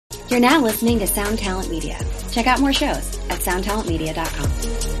You're now listening to Sound Talent Media. Check out more shows at soundtalentmedia.com.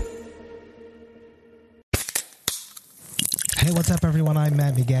 Hey, what's up, everyone? I'm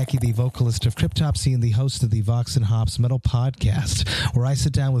Matt Migaki, the vocalist of Cryptopsy and the host of the Vox and Hops Metal Podcast, where I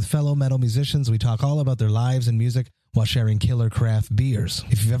sit down with fellow metal musicians. We talk all about their lives and music while sharing killer craft beers.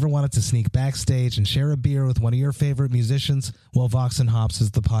 If you've ever wanted to sneak backstage and share a beer with one of your favorite musicians, well, Vox and Hops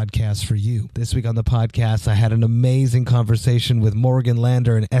is the podcast for you. This week on the podcast, I had an amazing conversation with Morgan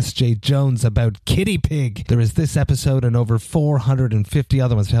Lander and S.J. Jones about Kitty Pig. There is this episode and over 450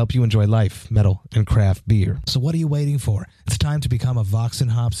 other ones to help you enjoy life, metal, and craft beer. So what are you waiting for? It's time to become a Vox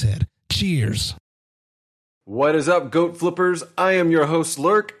and Hops head. Cheers! What is up, Goat Flippers? I am your host,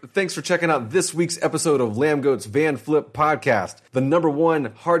 Lurk. Thanks for checking out this week's episode of Lamb Goat's Van Flip Podcast, the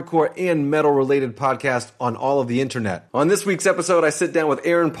 #1 hardcore and metal-related podcast on all of the internet. On this week's episode, I sit down with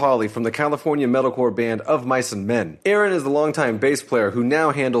Aaron Pauley from the California metalcore band Of Mice and Men. Aaron is the longtime bass player who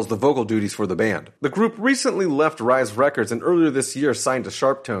now handles the vocal duties for the band. The group recently left Rise Records and earlier this year signed to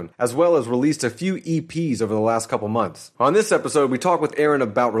Sharptone, as well as released a few EPs over the last couple months. On this episode, we talk with Aaron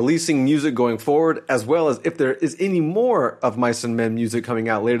about releasing music going forward, as well as if there is any more Of Mice and Men music coming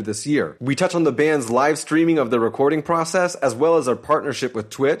out later this year. We touch on the band's live streaming of the recording process, as well as our partnership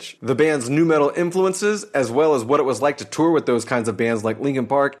with Twitch, the band's nu metal influences, as well as what it was like to tour with those kinds of bands like Linkin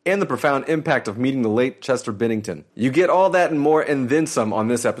Park, and the profound impact of meeting the late Chester Bennington. You get all that and more and then some on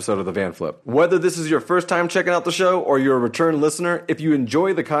this episode of the Van Flip. Whether this is your first time checking out the show or you're a return listener, if you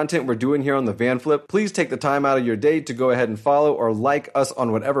enjoy the content we're doing here on the Van Flip, please take the time out of your day to go ahead and follow or like us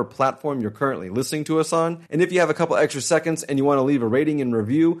on whatever platform you're currently listening to us on. And if you have a couple extra seconds and you want to leave a rating and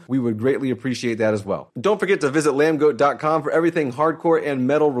review, we would greatly appreciate that as well. Don't forget to visit lambgoat.com for everything hardcore and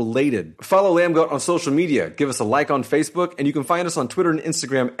metal related. Follow Lambgoat on social media, give us a like on Facebook, and you can find us on Twitter and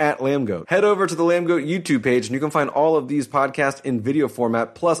Instagram at Lambgoat. Head over to the Lambgoat YouTube page and you can find all of these podcasts in video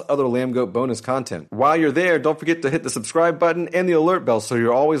format plus other Lambgoat bonus content. While you're there, don't forget to hit the subscribe button and the alert bell so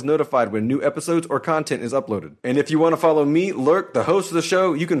you're always notified when new episodes or content is uploaded. And if you want to follow me, Lurk, the host of the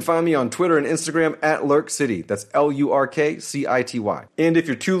show, you can find me on Twitter and Instagram at LurkCity. That's LurkCity. And if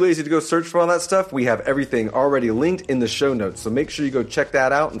you're too lazy to go search for all that stuff, we have everything already linked in the show notes, so make sure you go check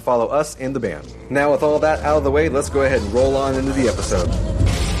that out and follow us and the band. Now with all that out of the way, let's go ahead and roll on into the episode.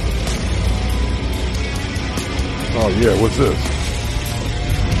 Oh yeah, what's this?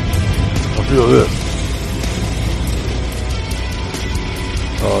 I feel this.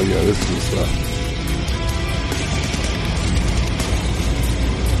 Oh yeah, this is the stuff.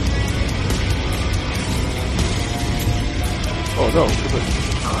 Oh no!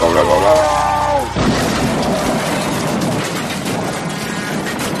 Oh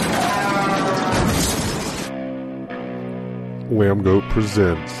no! Lambgoat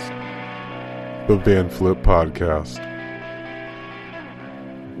presents the Van Flip Podcast.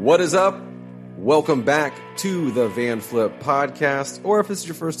 What is up? Welcome back to the Van Flip Podcast. Or if it's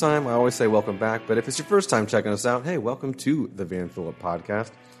your first time, I always say welcome back. But if it's your first time checking us out, hey, welcome to the Van Flip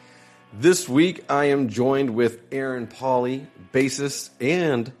Podcast. This week, I am joined with Aaron Pauley, bassist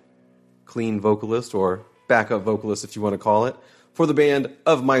and clean vocalist, or backup vocalist if you want to call it, for the band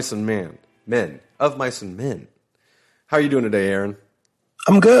Of Mice and Men. Of Mice and Men. How are you doing today, Aaron?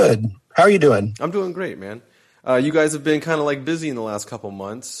 I'm good. How are you doing? I'm doing great, man. You guys have been kind of like busy in the last couple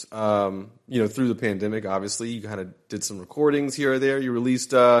months, through the pandemic, obviously. You kind of did some recordings here or there. You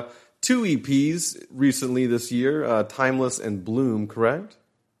released 2 EPs recently this year, Timeless and Bloom, correct?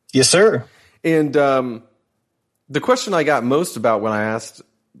 Yes, sir. And the question I got most about when I asked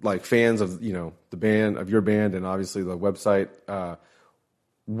like fans of the band, of your band, and obviously the website,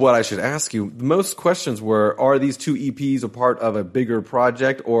 what I should ask you, most questions were: are these 2 EPs a part of a bigger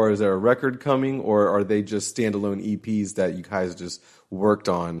project, or is there a record coming, or are they just standalone EPs that you guys just worked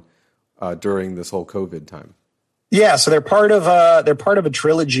on during this whole COVID time? Yeah, so they're part of a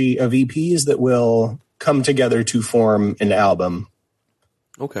trilogy of EPs that will come together to form an album.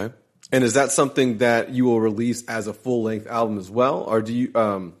 Okay. And is that something that you will release as a full-length album as well? Or do you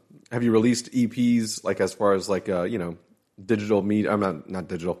have you released EPs like as far as like digital media? I'm not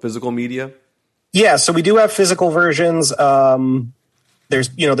digital, physical media? Yeah, so we do have physical versions.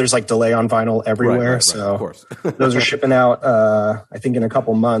 There's like delay on vinyl everywhere. Right, so of course. those are shipping out I think in a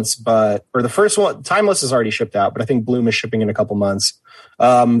couple months, or the first one, Timeless is already shipped out, but I think Bloom is shipping in a couple months.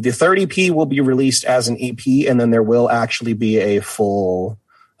 The third EP will be released as an EP, and then there will actually be a full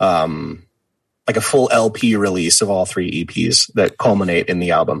LP release of all 3 EPs that culminate in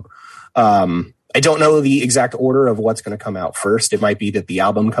the album. I don't know the exact order of what's going to come out first. It might be that the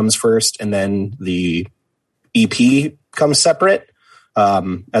album comes first and then the EP comes separate.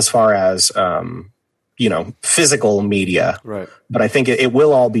 As far as physical media. Right. But I think it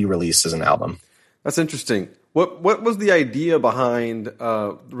will all be released as an album. That's interesting. What was the idea behind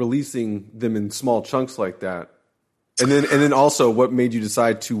releasing them in small chunks like that? And then also, what made you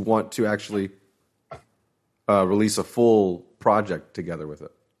decide to want to actually release a full project together with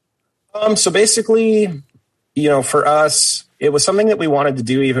it? So basically, for us, it was something that we wanted to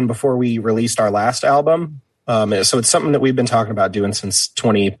do even before we released our last album. So it's something that we've been talking about doing since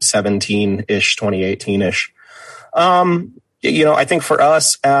 2017-ish, 2018-ish. I think for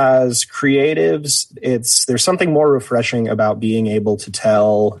us as creatives, there's something more refreshing about being able to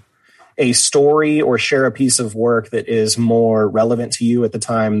tell a story or share a piece of work that is more relevant to you at the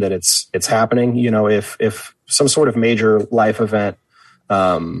time that it's happening. If some sort of major life event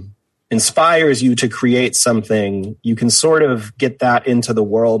inspires you to create something, you can sort of get that into the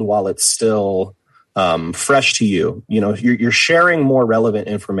world while it's still fresh to you. You're sharing more relevant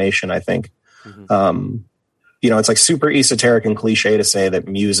information, I think. Mm-hmm. It's like super esoteric and cliche to say that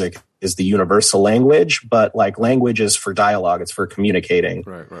music is the universal language, but like language is for dialogue. It's for communicating.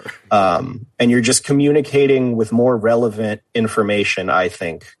 Right. And you're just communicating with more relevant information, I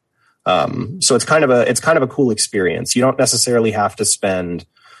think. So it's kind of a cool experience. You don't necessarily have to spend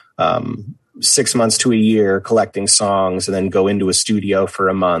 6 months to a year collecting songs and then go into a studio for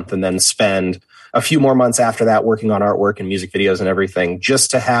a month and then spend a few more months after that working on artwork and music videos and everything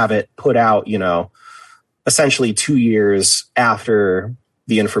just to have it put out, essentially 2 years after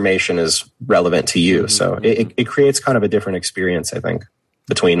the information is relevant to you. So it creates kind of a different experience, I think,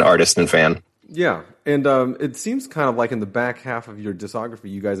 between artist and fan. Yeah. And it seems kind of like in the back half of your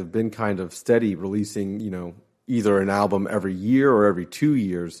discography, you guys have been kind of steady releasing, either an album every year or every 2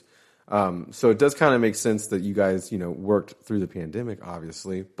 years. So it does kind of make sense that you guys, worked through the pandemic,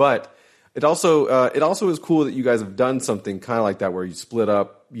 obviously. But it also is cool that you guys have done something kind of like that where you split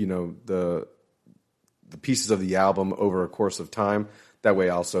up, the pieces of the album over a course of time. That way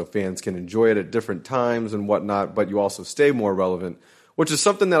also fans can enjoy it at different times and whatnot, but you also stay more relevant, which is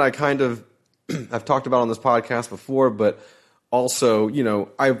something that I kind of I've talked about on this podcast before, but also,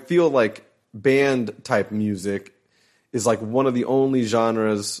 I feel like band type music is like one of the only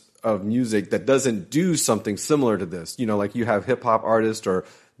genres of music that doesn't do something similar to this. Like you have hip hop artists or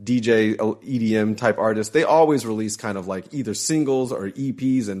DJ EDM type artists. They always release kind of like either singles or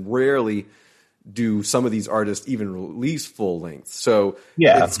EPs, and rarely do some of these artists even release full length. So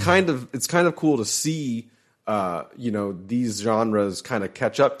yeah, it's kind of cool to see, these genres kind of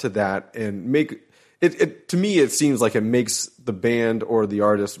catch up to that and make it. To me, it seems like it makes the band or the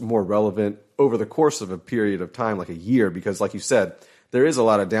artist more relevant over the course of a period of time, like a year, because like you said, there is a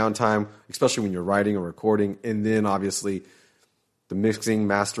lot of downtime, especially when you're writing or recording. And then obviously the mixing,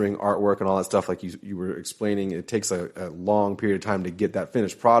 mastering, artwork, and all that stuff, like you were explaining, it takes a long period of time to get that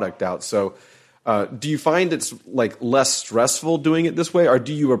finished product out. So do you find it's like less stressful doing it this way, or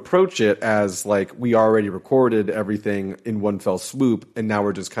do you approach it as like we already recorded everything in one fell swoop and now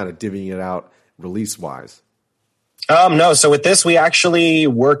we're just kind of divvying it out release wise? No. So with this, we actually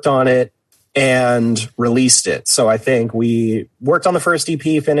worked on it and released it. So I think we worked on the first EP,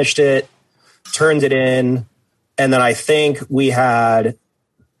 finished it, turned it in, and then I think we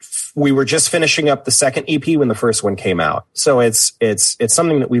were just finishing up the second EP when the first one came out. So it's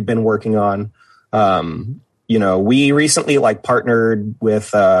something that we've been working on. We recently partnered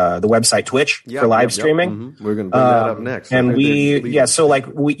with the website Twitch for live streaming. Mm-hmm. We're going to bring that up next. And we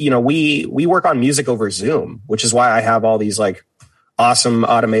work on music over Zoom, which is why I have all these awesome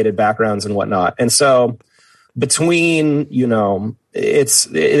automated backgrounds and whatnot. And so between,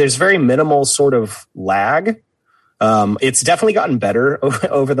 there's very minimal sort of lag. It's definitely gotten better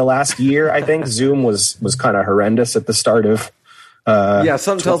over the last year. I think Zoom was kind of horrendous at the start of,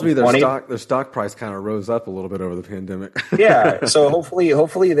 something tells me their stock price kind of rose up a little bit over the pandemic. Yeah. So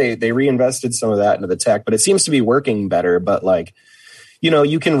hopefully they reinvested some of that into the tech, but it seems to be working better. But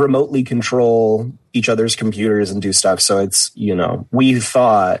you can remotely control each other's computers and do stuff. So it's, we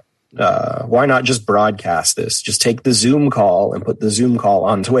thought, why not just broadcast this? Just take the Zoom call and put the Zoom call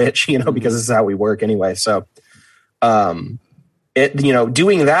on Twitch, because this is how we work anyway. So, doing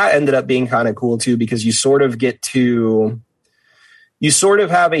that ended up being kind of cool too, because you sort of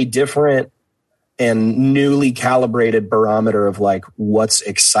have a different and newly calibrated barometer of what's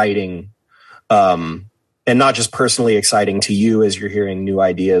exciting, and not just personally exciting to you as you're hearing new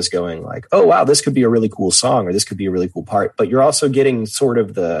ideas going oh, wow, this could be a really cool song or this could be a really cool part. But you're also getting sort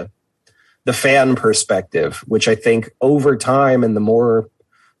of the fan perspective, which I think over time and the more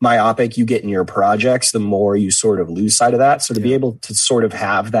myopic you get in your projects, the more you sort of lose sight of that. So to be able to sort of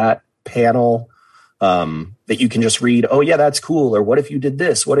have that panel that you can just read, oh yeah, that's cool. Or what if you did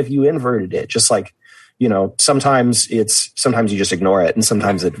this? What if you inverted it? Just sometimes you just ignore it, and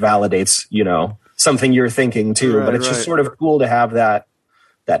sometimes it validates, something you're thinking too. Right, but it's just sort of cool to have that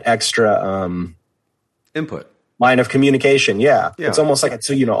extra input line of communication. Yeah. It's almost like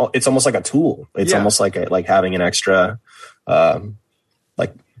it's almost like a tool. It's almost like having an extra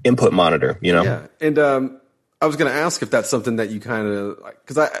like input monitor. Yeah, and I was going to ask if that's something that you kind of,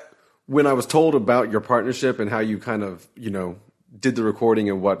 because when I was told about your partnership and how you kind of did the recording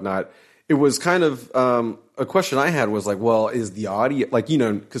and whatnot, it was kind of a question I had was like, well, is the audio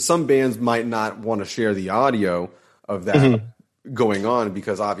because some bands might not want to share the audio of that going on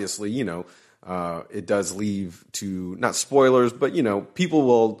because obviously it does leave to not spoilers, but people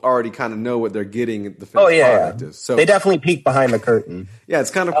will already kind of know what they're getting. The finished product is. So they definitely peek behind the curtain. Yeah,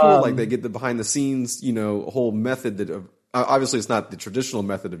 it's kind of cool. Like they get the behind the scenes, whole method that obviously it's not the traditional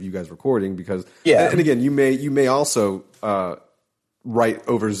method of you guys recording because and again you may also write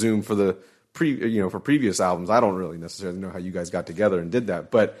over Zoom for the for previous albums. I don't really necessarily know how you guys got together and did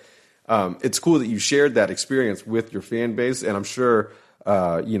that, but it's cool that you shared that experience with your fan base, and I'm sure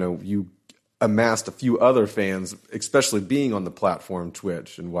you amassed a few other fans, especially being on the platform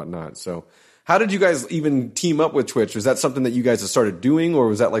Twitch and whatnot. So how did you guys even team up with Twitch? Was that something that you guys had started doing, or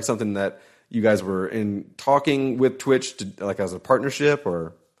was that like something that you guys were talking with Twitch to, like as a partnership,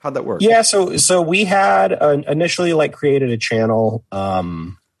 or how'd that work? Yeah. So we had initially created a channel.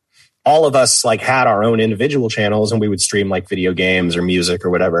 All of us had our own individual channels, and we would stream video games or music or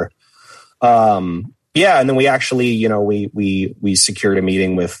whatever. And then we actually, we secured a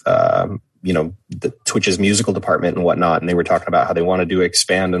meeting with, the Twitch's musical department and whatnot. And they were talking about how they wanted to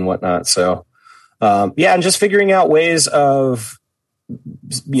expand and whatnot. So, and just figuring out ways of,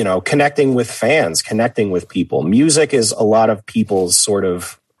 connecting with fans, connecting with people. Music is a lot of people's sort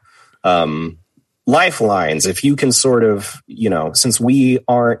of, lifelines. If you can sort of, since we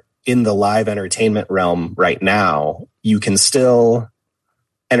aren't in the live entertainment realm right now, you can still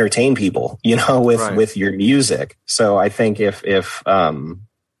entertain people, with your music. So I think if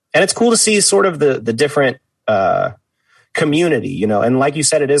and it's cool to see sort of the different community, and like you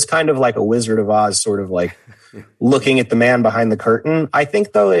said, it is kind of like a Wizard of Oz sort of looking at the man behind the curtain. I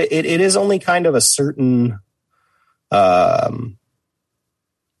think though it is only kind of a certain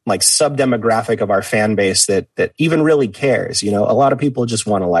sub-demographic of our fan base that even really cares. A lot of people just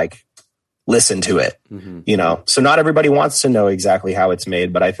want to listen to it, so not everybody wants to know exactly how it's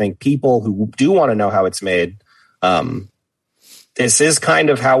made, but I think people who do want to know how it's made, this is kind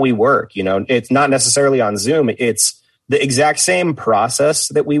of how we work. It's not necessarily on Zoom. It's the exact same process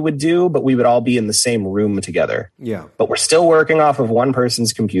that we would do, but we would all be in the same room together. Yeah. But we're still working off of one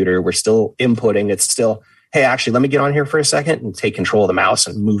person's computer. We're still inputting. It's still, hey, actually, let me get on here for a second and take control of the mouse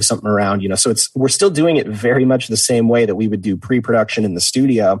and move something around, So we're still doing it very much the same way that we would do pre-production in the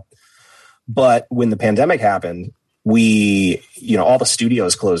studio. But when the pandemic happened, we, all the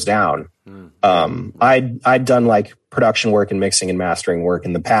studios closed down. I'd done production work and mixing and mastering work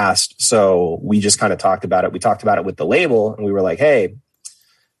in the past. So we just kind of talked about it. We talked about it with the label, and we were like, hey,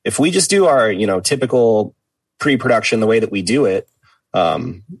 if we just do our, typical pre-production the way that we do it,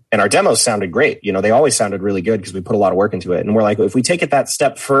 and our demos sounded great. They always sounded really good because we put a lot of work into it. And we're like, if we take it that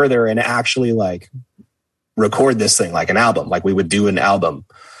step further and actually record this thing like an album, like we would do an album,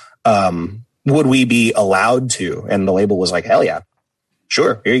 would we be allowed to? And the label was like, hell yeah,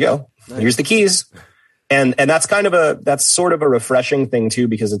 sure. Here you go. Nice. Here's the keys. And that's that's sort of a refreshing thing too,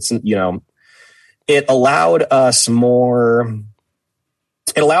 because it's, it allowed us more,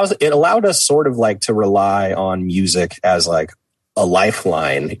 it allowed us sort of to rely on music as a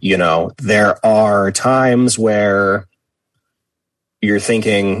lifeline. There are times where you're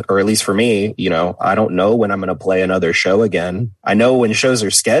thinking, or at least for me, I don't know when I'm going to play another show again. I know when shows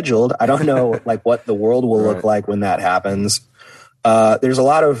are scheduled. I don't know what the world will look like when that happens. There's a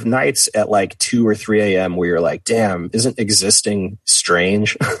lot of nights at 2 or 3 a.m. where you're like, damn, isn't existing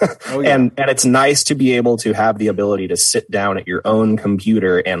strange? Oh, yeah. and it's nice to be able to have the ability to sit down at your own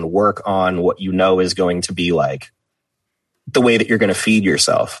computer and work on what is going to be the way that you're going to feed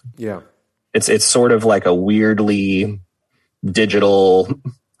yourself. Yeah. It's sort of a weirdly digital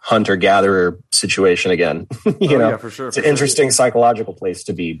hunter-gatherer situation again. Yeah, for sure. It's an interesting psychological place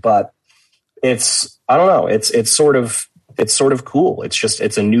to be, but it's, I don't know. It's sort of cool.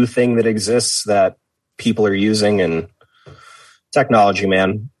 It's a new thing that exists that people are using, and technology,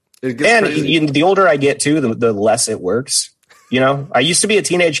 man. And the older I get too, the less it works. I used to be a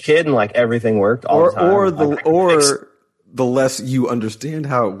teenage kid and everything worked all the time. Or the less you understand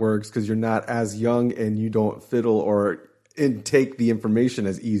how it works because you're not as young and you don't fiddle or intake the information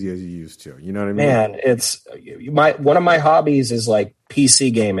as easy as you used to. You know what I mean? Man, it's one of my hobbies is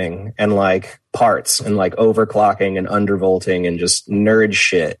PC gaming, and parts and like overclocking and undervolting and just nerd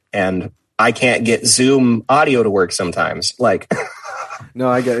shit. And I can't get Zoom audio to work sometimes. Like, no,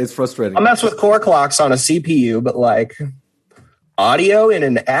 I get it. It's frustrating. I mess with core clocks on a CPU, but like audio in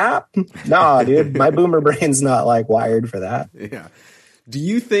an app? Nah, dude, my boomer brain's not like wired for that. Yeah. Do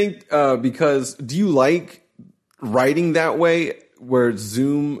you think, because do you like writing that way where it's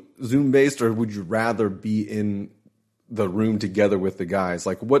Zoom based, or would you rather be in the room together with the guys?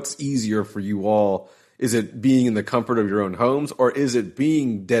 Like, what's easier for you all? Is it being in the comfort of your own homes, or is it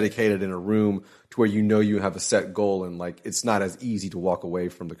being dedicated in a room to where you know you have a set goal and like it's not as easy to walk away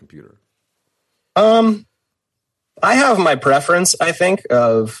from the computer? I have my preference, I think,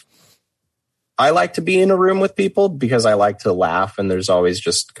 of I like to be in a room with people because I like to laugh, and there's always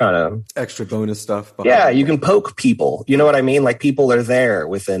just kind of extra bonus stuff. Yeah, you can poke people. You know what I mean? Like, people are there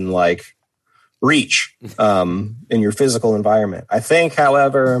within like reach in your physical environment. I think,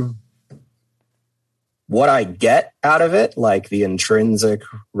 however, what I get out of it, like the intrinsic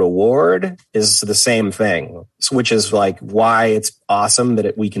reward, is the same thing, which is like why it's awesome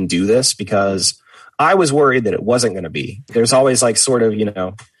that we can do this, because I was worried that it wasn't going to be. There's always like sort of, you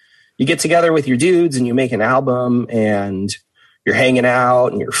know, you get together with your dudes and you make an album and you're hanging out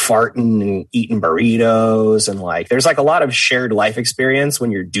and you're farting and eating burritos. And like, there's like a lot of shared life experience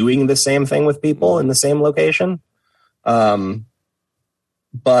when you're doing the same thing with people in the same location. But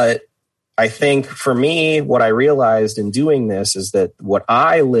I think for me, what I realized in doing this is that what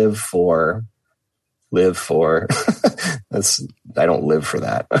I live for, I don't live for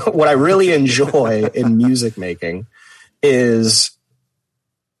that. What I really enjoy in music making is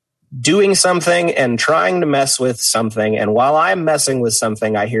doing something and trying to mess with something. And while I'm messing with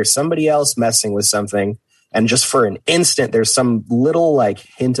something, I hear somebody else messing with something. And just for an instant, there's some little like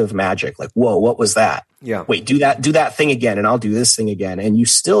hint of magic. Like, whoa, what was that? Yeah. Wait, do that thing again. And I'll do this thing again. And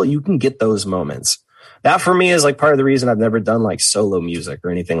you can get those moments. That for me is like part of the reason I've never done like solo music or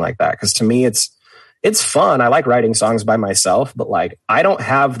anything like that. Cause to me, it's fun. I like writing songs by myself, but like I don't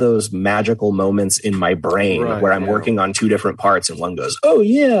have those magical moments in my brain where I'm working on two different parts and one goes, oh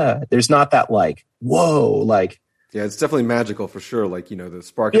yeah. There's not that like, whoa, like. Yeah, it's definitely magical for sure. Like, you know, the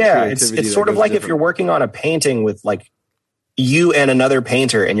spark of creativity. It's sort of like if you're working on a painting with like you and another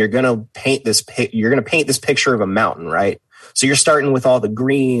painter, and you're going to paint this picture of a mountain, right? So you're starting with all the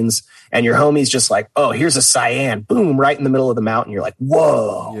greens and your homie's just like, oh, here's a cyan, boom, right in the middle of the mountain. You're like,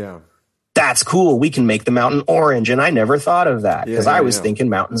 whoa. Yeah. That's cool. We can make the mountain orange. And I never thought of that because I was thinking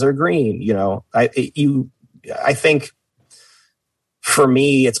mountains are green. You know, I think for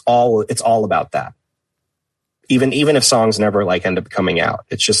me, it's all about that. Even if songs never like end up coming out,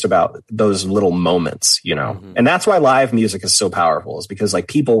 it's just about those little moments, you know? Mm-hmm. And that's why live music is so powerful, is because like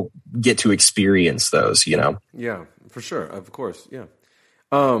people get to experience those, you know? Yeah, for sure. Of course. Yeah.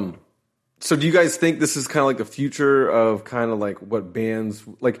 So do you guys think this is kind of like the future of kind of like what bands,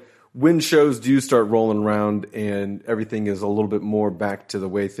 like when shows do start rolling around and everything is a little bit more back to the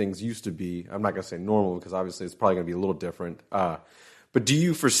way things used to be? I'm not going to say normal because obviously it's probably going to be a little different. But do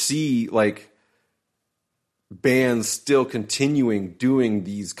you foresee like bands still continuing doing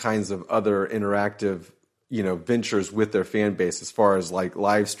these kinds of other interactive, you know, ventures with their fan base as far as like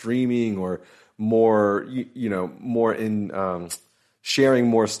live streaming or more, you know, more in sharing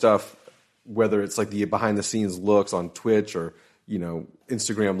more stuff, whether it's like the behind the scenes looks on Twitch or, you know,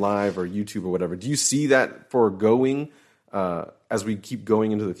 Instagram Live or YouTube or whatever? Do you see that foregoing as we keep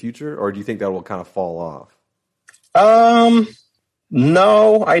going into the future, or do you think that will kind of fall off?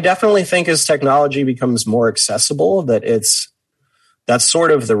 No, I definitely think as technology becomes more accessible, that's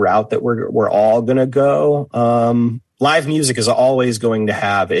sort of the route that we're all going to go. Live music is always going to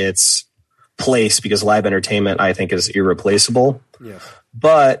have its place because live entertainment, I think, is irreplaceable. Yes.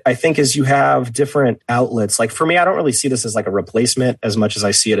 But I think as you have different outlets, like for me, I don't really see this as like a replacement as much as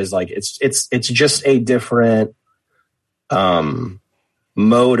I see it as like it's just a different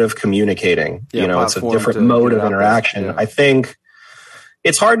mode of communicating. Yeah, you know, it's a different mode of interaction. Yeah. I think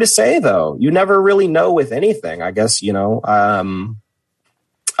it's hard to say, though. You never really know with anything, I guess, you know.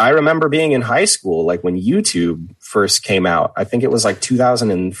 I remember being in high school, like when YouTube first came out. I think it was like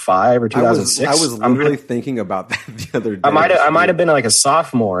 2005 or 2006. I was literally thinking about that the other day. I might have been like a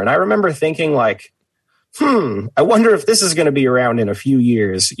sophomore, and I remember thinking like, I wonder if this is going to be around in a few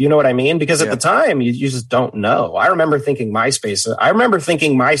years. You know what I mean? Because at the time, you just don't know. I remember thinking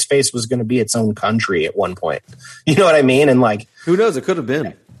MySpace was going to be its own country at one point. You know what I mean? And like, who knows? It could have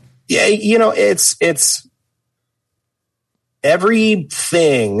been. Yeah, you know, it's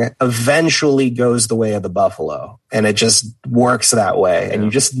everything eventually goes the way of the buffalo, and it just works that way. Yeah. And you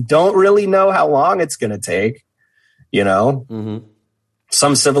just don't really know how long it's going to take, you know? Mm-hmm.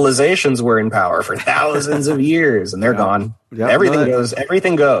 some civilizations were in power for thousands of years, and they're gone. Yeah,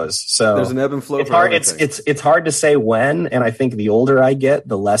 everything goes. So there's an ebb and flow. It's hard. It's hard to say when, and I think the older I get,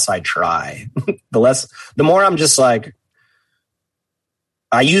 the less I try. the more I'm just like.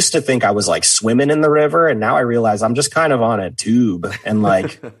 I used to think I was like swimming in the river, and now I realize I'm just kind of on a tube. And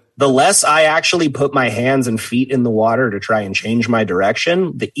like the less I actually put my hands and feet in the water to try and change my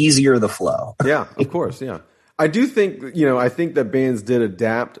direction, the easier the flow. Yeah, of course. Yeah. I do think, I think that bands did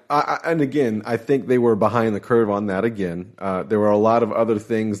adapt. And again, I think they were behind the curve on that again. There were a lot of other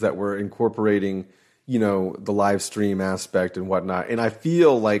things that were incorporating, the live stream aspect and whatnot. And I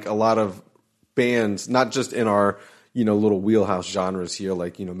feel like a lot of bands, not just in our, little wheelhouse genres here,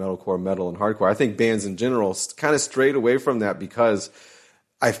 like, metalcore, metal, and hardcore. I think bands in general kind of strayed away from that because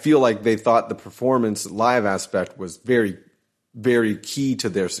I feel like they thought the performance live aspect was very, very key to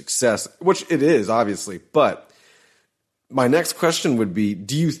their success, which it is, obviously. But my next question would be,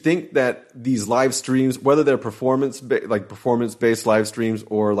 do you think that these live streams, whether they're performance-based live streams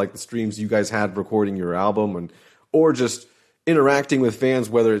or like the streams you guys had recording your album or just interacting with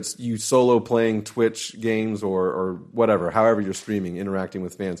fans, whether it's you solo playing Twitch games or whatever, however you're streaming, interacting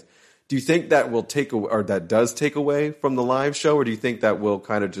with fans, do you think that will that does take away from the live show, or do you think that will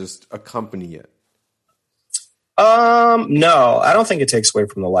kind of just accompany it? No, I don't think it takes away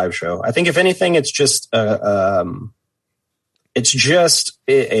from the live show. I think if anything, it's just a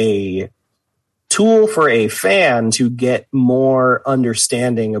tool for a fan to get more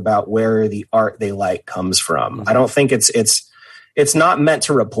understanding about where the art they like comes from. Mm-hmm. I don't think it's not meant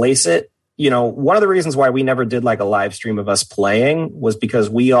to replace it. One of the reasons why we never did like a live stream of us playing was because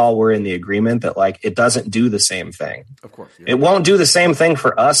we all were in the agreement that like it doesn't do the same thing. Of course. Yeah. It won't do the same thing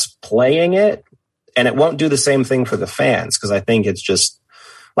for us playing it, and it won't do the same thing for the fans, because I think it's just,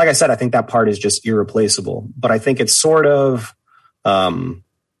 like I said, I think that part is just irreplaceable. But I think it's sort of a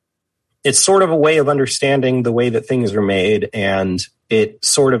way of understanding the way that things are made, and it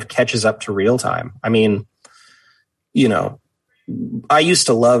sort of catches up to real time. I mean, I used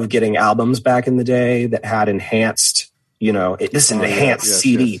to love getting albums back in the day that had enhanced, this is an enhanced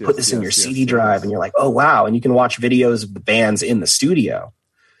CD. Put this in your CD drive, and you're like, oh, wow. And you can watch videos of the bands in the studio.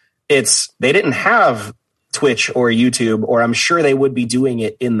 They didn't have Twitch or YouTube, or I'm sure they would be doing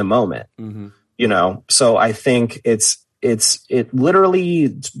it in the moment, So I think it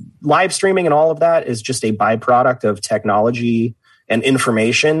literally, live streaming and all of that is just a byproduct of technology and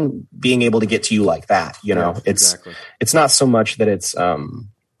information being able to get to you like that. It's not so much that it's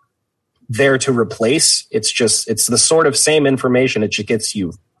there to replace. It's the sort of same information. It just gets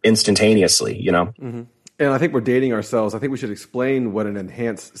you instantaneously, Mm-hmm. And I think we're dating ourselves. I think we should explain what an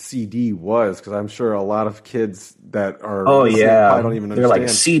enhanced CD was, because I'm sure a lot of kids that are probably don't even understand. They're like,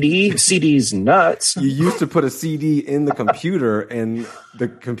 CD's nuts. You used to put a CD in the computer, and the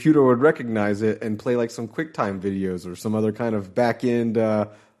computer would recognize it and play like some QuickTime videos or some other kind of back end. It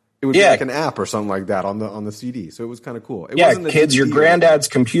would be like an app or something like that on the CD. So it was kind of cool. It wasn't kids, your granddad's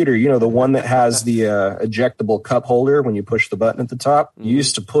computer, the one that has the ejectable cup holder when you push the button at the top. Mm-hmm. You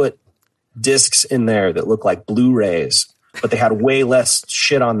used to put discs in there that look like Blu-rays, but they had way less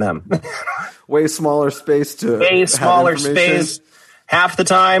shit on them. Way smaller space Half the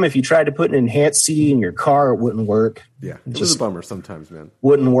time, if you tried to put an enhanced CD in your car, it wouldn't work. Yeah, it was a bummer sometimes, man.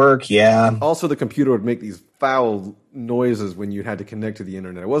 Wouldn't work, yeah. Also, the computer would make these foul noises when you had to connect to the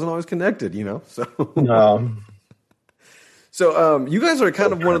internet. It wasn't always connected, So no. So you guys are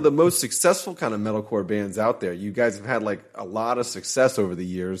kind of one of the most successful kind of metalcore bands out there. You guys have had like a lot of success over the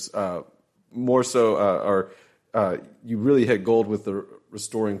years. More so, you really hit gold with the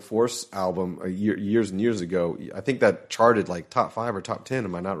Restoring Force album years and years ago. I think that charted like top 5 or top 10.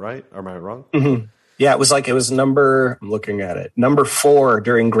 Am I not right? Or am I wrong? Mm-hmm. Yeah, it was number 4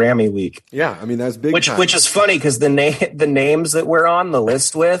 during Grammy week. Yeah, I mean that's big. Which is funny because the names that we're on the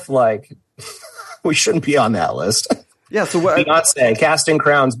list with, like, we shouldn't be on that list. Yeah, so what? Beyonce, Casting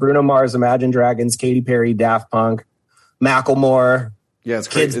Crowns, Bruno Mars, Imagine Dragons, Katy Perry, Daft Punk, Macklemore. Yeah, it's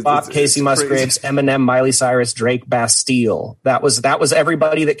Kids Bop, Casey Musgraves, Eminem, Miley Cyrus, Drake, Bastille. That was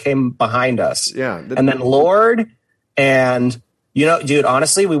everybody that came behind us. Yeah. And then Lorde, and dude,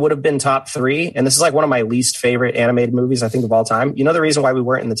 honestly, we would have been top 3. And this is like one of my least favorite animated movies, I think, of all time. The reason why we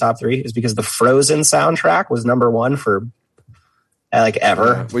weren't in the top 3 is because the Frozen soundtrack was number 1 for like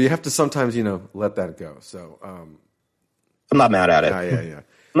ever. Well, you have to sometimes, let that go. So I'm not mad at it. Yeah.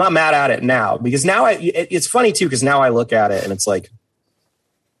 I'm not mad at it now, because now it's funny too, because now I look at it and it's like,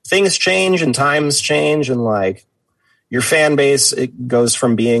 things change and times change, and like your fan base, it goes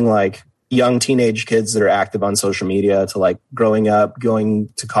from being like young teenage kids that are active on social media to like growing up, going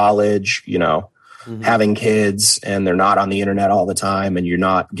to college, having kids and they're not on the internet all the time, and you're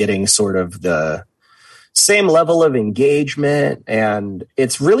not getting sort of the same level of engagement, and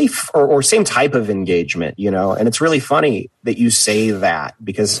it's really or same type of engagement, you know. And it's really funny that you say that,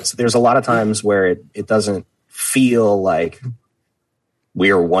 because there's a lot of times where it doesn't feel like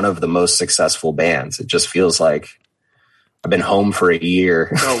we're one of the most successful bands. It just feels like I've been home for a year.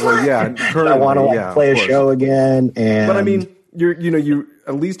 Oh well, yeah. I want to play a show again. But I mean, you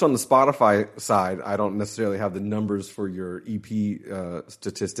at least on the Spotify side, I don't necessarily have the numbers for your EP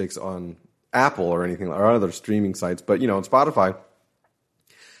statistics on Apple or anything, or other streaming sites, but on Spotify,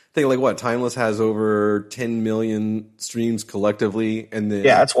 I think like what Timeless has over 10 million streams collectively, and then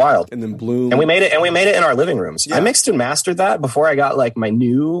it's wild. And then Bloom, and we made it in our living rooms. Yeah. I mixed and mastered that before I got like my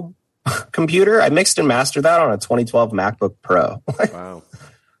new computer. I mixed and mastered that on a 2012 MacBook Pro. Wow,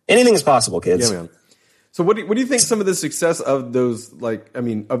 anything's possible, kids. Yeah, man. So what do you think some of the success of those,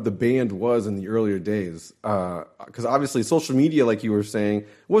 of the band was in the earlier days? Because obviously social media, like you were saying,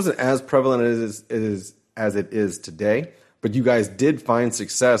 wasn't as prevalent as it is today. But you guys did find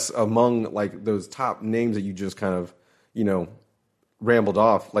success among like those top names that you just kind of, rambled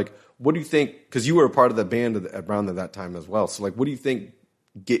off. Like, what do you think? Because you were a part of the band around that time as well. So like, what do you think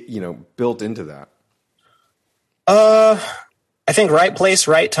built into that? I think right place,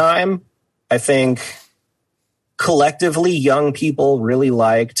 right time. I think collectively, young people really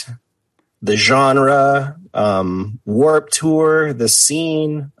liked the genre, Warped Tour, the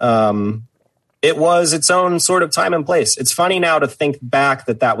scene. It was its own sort of time and place. It's funny now to think back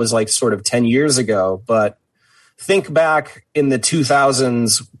that was like sort of 10 years ago, but think back in the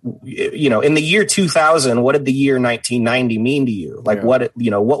 2000s, in the year 2000, what did the year 1990 mean to you? Like what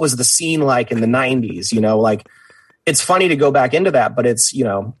was the scene like in the 90s? Like it's funny to go back into that, but it's,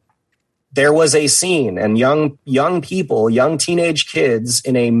 there was a scene, and young people, young teenage kids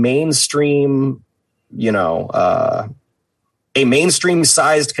in a mainstream, a mainstream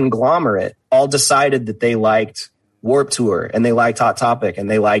sized conglomerate all decided that they liked Warped Tour and they liked Hot Topic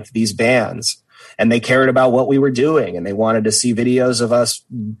and they liked these bands and they cared about what we were doing and they wanted to see videos of us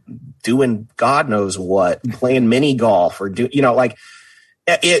doing God knows what, playing mini golf or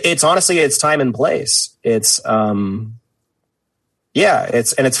it's honestly, it's time and place. It's,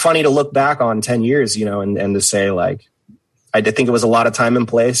 it's funny to look back on 10 years, and to say like, I did think it was a lot of time and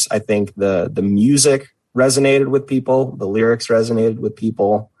place. I think the music resonated with people. The lyrics resonated with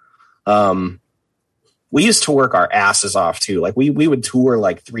people. We used to work our asses off too. Like we would tour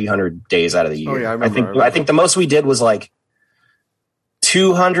like 300 days out of the year. Oh yeah, I remember. I think the most we did was like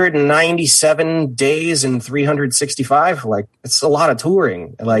 297 days in 365. Like it's a lot of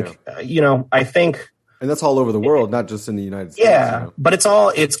touring. Like, I think. And that's all over the world, not just in the United States. Yeah, but it's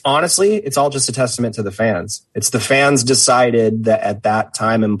all just a testament to the fans. It's the fans decided that at that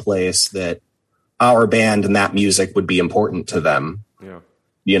time and place that our band and that music would be important to them.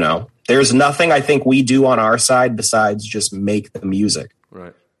 Yeah. There's nothing I think we do on our side besides just make the music.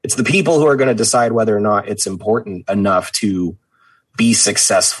 Right. It's the people who are going to decide whether or not it's important enough to be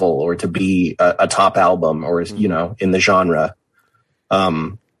successful or to be a top album or, in the genre.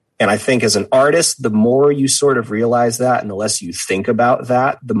 And I think as an artist, the more you sort of realize that and the less you think about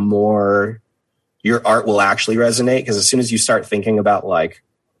that, the more your art will actually resonate. Because as soon as you start thinking about like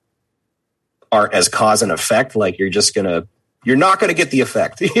art as cause and effect, like you're not going to get the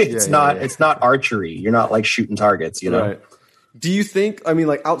effect. It's not archery. You're not like shooting targets, Right. Do you think,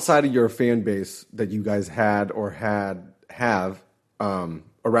 outside of your fan base that you guys had or have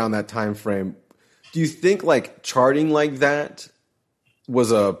around that time frame, do you think like charting like that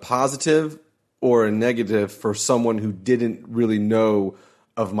was a positive or a negative for someone who didn't really know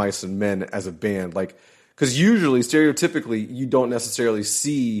of Mice and Men as a band? Like, because usually, stereotypically, you don't necessarily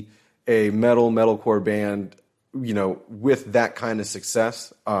see a metalcore band, with that kind of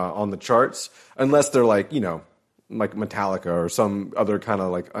success on the charts, unless they're like Metallica or some other kind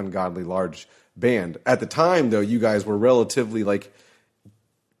of like ungodly large band. At the time, though, you guys were relatively like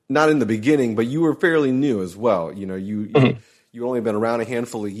not in the beginning, but you were fairly new as well. You only been around a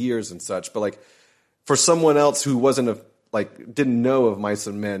handful of years and such, but like for someone else who didn't know of Mice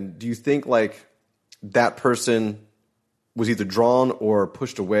and Men, do you think like that person was either drawn or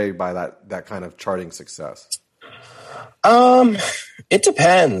pushed away by that kind of charting success? It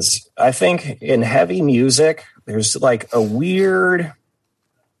depends. I think in heavy music, there's like a weird,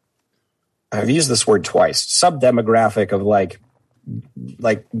 I've used this word twice, sub-demographic of like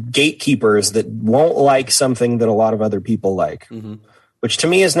gatekeepers that won't like something that a lot of other people like, which to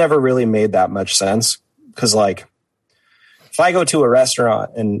me has never really made that much sense. Because like, if I go to a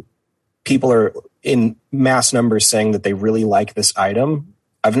restaurant and people are in mass numbers saying that they really like this item,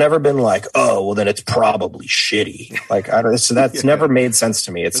 I've never been like, oh, well, then it's probably shitty. Like, I don't. So that's never made sense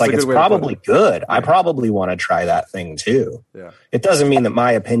to me. It's like, it's probably good. Yeah. I probably want to try that thing too. Yeah. It doesn't mean that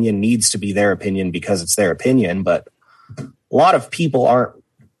my opinion needs to be their opinion because it's their opinion, but a lot of people aren't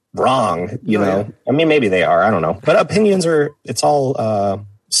wrong, you know? Yeah. I mean, maybe they are. I don't know. But opinions it's all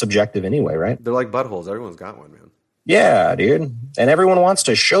subjective anyway, right? They're like buttholes. Everyone's got one, man. Yeah, dude. And everyone wants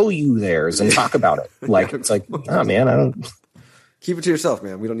to show you theirs and talk about it. Like, it's like, oh, man, I don't... Keep it to yourself,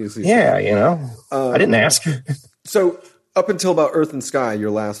 man. We don't need to see. Yeah, you know, I didn't ask. So up until about Earth and Sky, your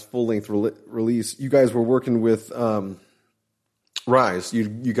last full-length release, you guys were working with Rise.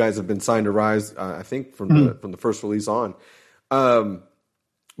 You guys have been signed to Rise, I think, from the first release on.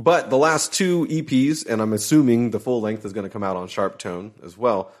 But the last two EPs, and I'm assuming the full length is going to come out on Sharp Tone as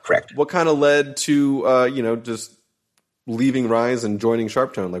well. Correct. What kind of led to just leaving Rise and joining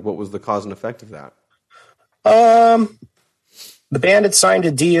Sharp Tone? Like, what was the cause and effect of that? The band had signed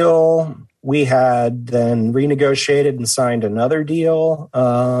a deal. We had then renegotiated and signed another deal.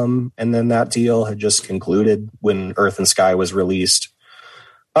 And then that deal had just concluded when Earth and Sky was released.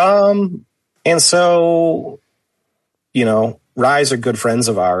 And so, you know, Rise are good friends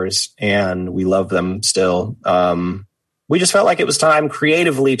of ours and we love them still. We just felt like it was time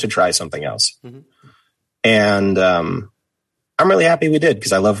creatively to try something else. Mm-hmm. And I'm really happy we did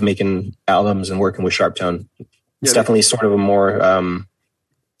because I love making albums and working with Sharp Tone. It's definitely sort of a more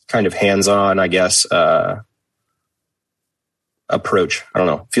kind of hands-on, I guess, approach. I don't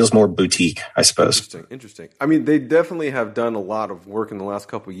know. Feels more boutique, I suppose. Interesting. I mean, they definitely have done a lot of work in the last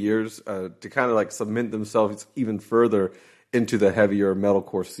couple of years to kind of like cement themselves even further into the heavier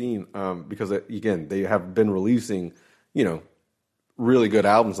metalcore scene because, again, they have been releasing, you know, really good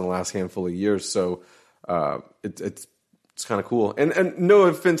albums in the last handful of years. So it's kind of cool. And no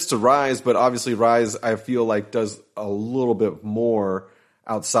offense to Rise, but obviously Rise, I feel like, does a little bit more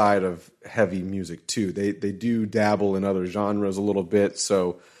outside of heavy music too. They do dabble in other genres a little bit.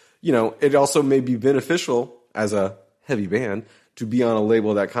 So, you know, it also may be beneficial as a heavy band to be on a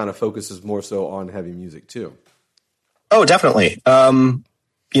label that kind of focuses more so on heavy music too. Oh, definitely.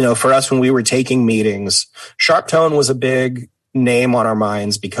 You know, for us, when we were taking meetings, Sharp Tone was a big name on our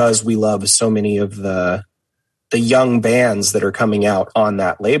minds because we love so many of the young bands that are coming out on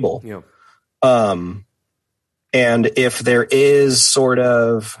that label. Yeah. And if there is sort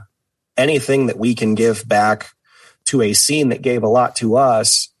of anything that we can give back to a scene that gave a lot to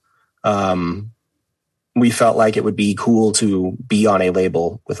us, we felt like it would be cool to be on a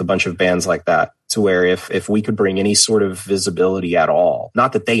label with a bunch of bands like that, to where if we could bring any sort of visibility at all,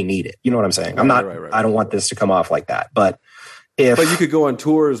 not that they need it, you know what I'm saying? Right. I don't want this to come off like that, but you could go on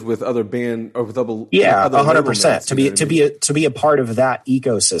tours with other band or with other 100% to be a part of that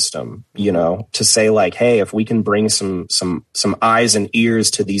ecosystem, you know, to say like, hey, if we can bring some eyes and ears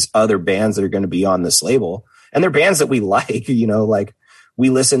to these other bands that are going to be on this label, and they're bands that we like, you know, like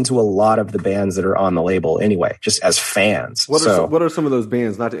we listen to a lot of the bands that are on the label anyway, just as fans. What are some of those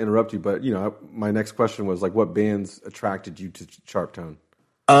bands? Not to interrupt you, but you know, my next question was like, what bands attracted you to Sharp Tone?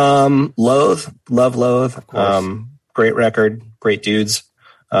 Loathe, of course. Great record, great dudes.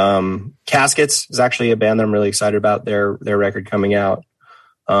 Caskets is actually a band that I'm really excited about. Their record coming out.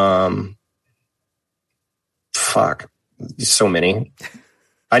 So many.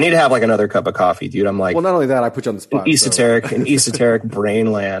 I need to have like another cup of coffee, dude. I'm like, well, not only that, I put you on the spot. An esoteric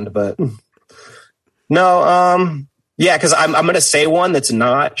brain land, but no, yeah, because I'm going to say one that's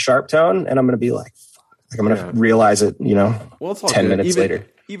not Sharp Tone, and I'm going to be like I'm going to realize it, you know, well, it's all 10 minutes later.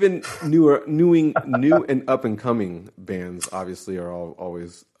 Even new and up and coming bands obviously are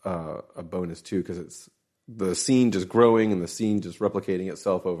always a bonus too, because it's the scene just growing and the scene just replicating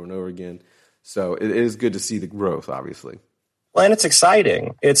itself over and over again. So it is good to see the growth, obviously. Well, and it's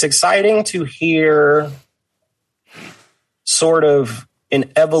exciting. It's exciting to hear sort of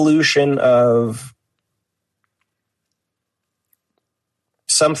an evolution of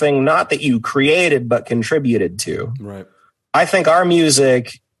something not that you created but contributed to. Right. I think our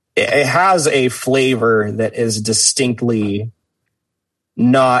music, it has a flavor that is distinctly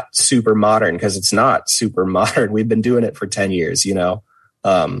not super modern, because it's not super modern. We've been doing it for 10 years, you know.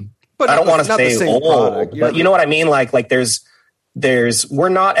 But I don't want to say old, but you know what I mean? Like there's we're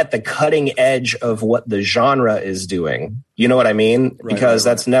not at the cutting edge of what the genre is doing. You know what I mean? Because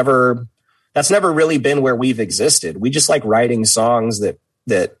that's never really been where we've existed. We just like writing songs that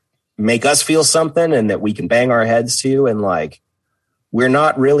make us feel something and that we can bang our heads to. And like, we're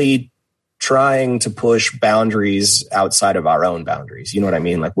not really trying to push boundaries outside of our own boundaries. You know what I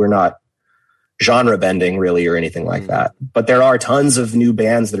mean? Like, we're not genre bending really or anything like that, but there are tons of new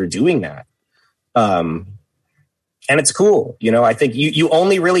bands that are doing that. And it's cool. You know, I think you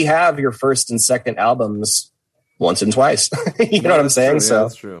only really have your first and second albums once and twice. You know what I'm saying? True. So yeah,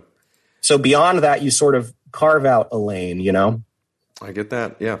 that's true. So beyond that, you sort of carve out a lane, you know? I get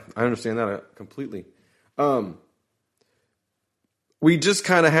that. Yeah, I understand that completely. We just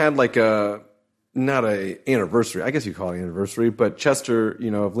kind of had like not a anniversary. I guess you call it anniversary, but Chester, you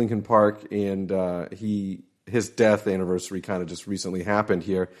know, of Linkin Park, and his death anniversary kind of just recently happened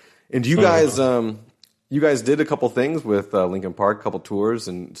here. And you guys, you guys did a couple things with Linkin Park, a couple tours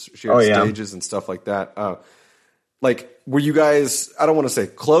and shared stages and stuff like that. Like, were you guys? I don't want to say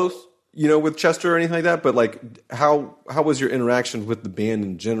close, you know, with Chester or anything like that, but like, how was your interaction with the band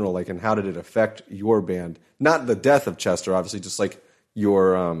in general? Like, and how did it affect your band? Not the death of Chester, obviously, just like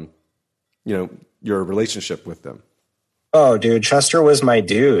your, you know, your relationship with them. Oh, dude, Chester was my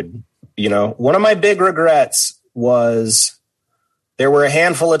dude. You know, one of my big regrets was there were a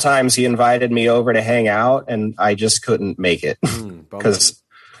handful of times he invited me over to hang out, and I just couldn't make it because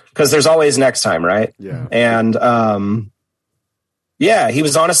there's always next time, right? Yeah. And yeah, he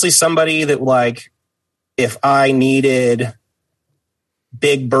was honestly somebody that, like, if I needed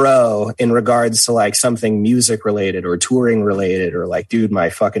big bro in regards to like something music related or touring related, or like, dude, my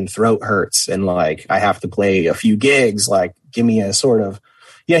fucking throat hurts and like I have to play a few gigs, like give me a sort of,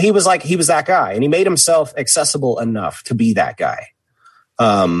 yeah, he was that guy, and he made himself accessible enough to be that guy.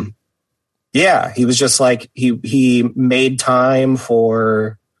 Yeah, he was just like, he made time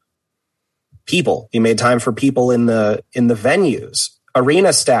for people. He made time for people in the venues,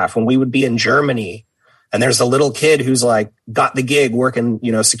 arena staff, when we would be in Germany. And there's a little kid who's like got the gig working,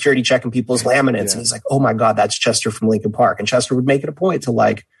 you know, security checking people's laminates. Yeah. And he's like, oh my God, that's Chester from Linkin Park. And Chester would make it a point to,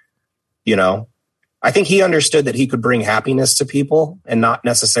 like, you know, I think he understood that he could bring happiness to people and not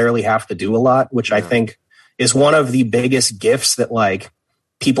necessarily have to do a lot, which I think is one of the biggest gifts that, like,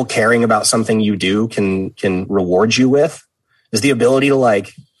 people caring about something you do can reward you with, is the ability to,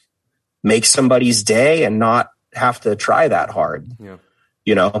 like, make somebody's day and not have to try that hard. Yeah.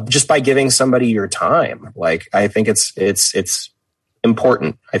 You know, just by giving somebody your time. Like, I think it's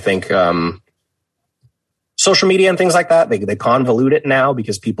important. I think social media and things like that, they convolute it now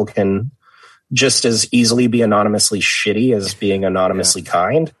because people can just as easily be anonymously shitty as being anonymously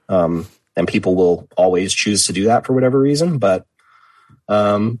kind. And people will always choose to do that for whatever reason. But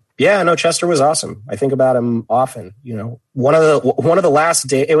yeah, no, Chester was awesome. I think about him often. You know, one of the last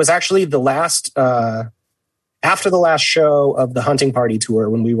day, it was actually the last after the last show of the Hunting Party tour,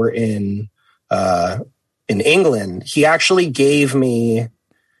 when we were in England, he actually gave me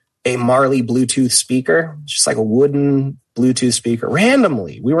a Marley Bluetooth speaker, just like a wooden Bluetooth speaker,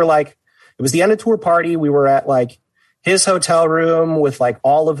 randomly. We were like, it was the end of tour party. We were at like his hotel room with like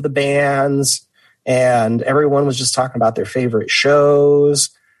all of the bands, and everyone was just talking about their favorite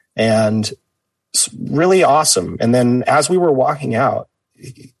shows, and it's really awesome. And then as we were walking out,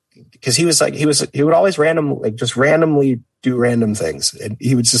 because he would always randomly do random things. And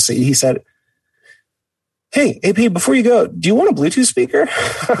he would just say, he said, hey, AP, before you go, do you want a Bluetooth speaker?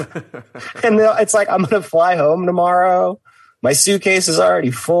 And it's like, I'm going to fly home tomorrow. My suitcase is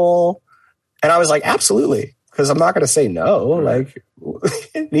already full. And I was like, absolutely. Because I'm not going to say no. Like,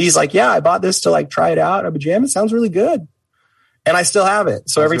 and he's like, yeah, I bought this to like try it out. I'm a jam. It sounds really good. And I still have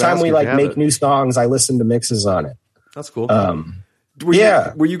it. So every time we like make new songs, I listen to mixes on it. That's cool.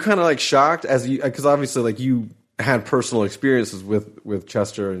 Were you kind of like shocked because obviously like you had personal experiences with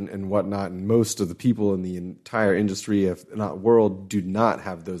Chester and whatnot, and most of the people in the entire industry, if not world, do not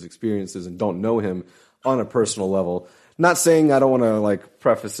have those experiences and don't know him on a personal level. Not saying, I don't want to like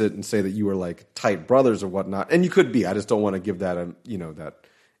preface it and say that you were like tight brothers or whatnot, and you could be. I just don't want to give that that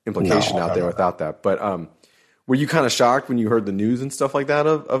implication out there without that. But were you kind of shocked when you heard the news and stuff like that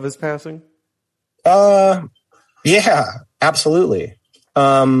of his passing? Yeah, absolutely.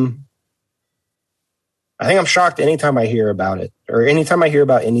 I think I'm shocked anytime I hear about it, or anytime I hear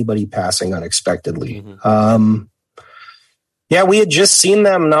about anybody passing unexpectedly. Mm-hmm. Yeah, we had just seen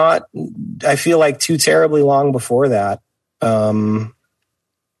them not, I feel like, too terribly long before that.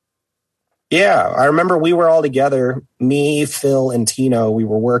 Yeah, I remember we were all together, me, Phil, and Tino. We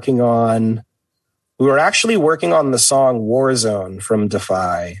were actually working on the song Warzone from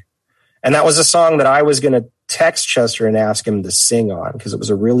Defy. And that was a song that I was going to text Chester and ask him to sing on, because it was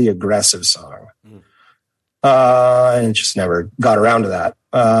a really aggressive song. And it just never got around to that.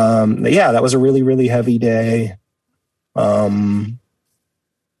 Yeah, that was a really, really heavy day.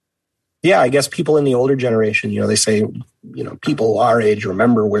 Yeah, I guess people in the older generation, they say, people our age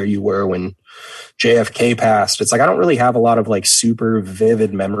remember where you were when JFK passed. It's like, I don't really have a lot of like super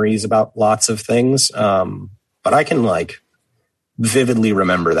vivid memories about lots of things. But I can like vividly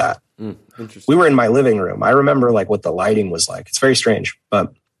remember that. Interesting. We were in my living room. I remember like what the lighting was like. It's very strange,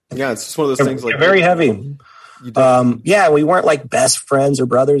 but yeah, it's just one of those things like very heavy. Yeah, we weren't like best friends or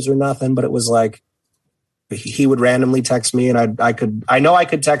brothers or nothing, but it was like he would randomly text me, and I know I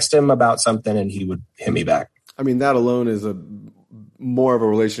could text him about something, and he would hit me back. I mean, that alone is more of a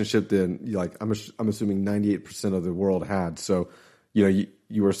relationship than like I'm assuming 98% of the world had. So, you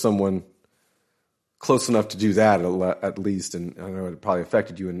were someone close enough to do that at least, and I know it probably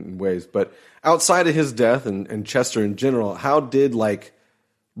affected you in ways. But outside of his death and Chester in general, how did like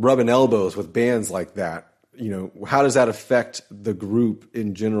rubbing elbows with bands like that? How does that affect the group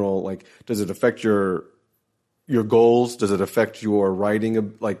in general? Like, does it affect your goals? Does it affect your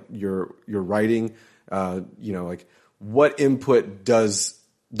writing? Like your writing? Like what input does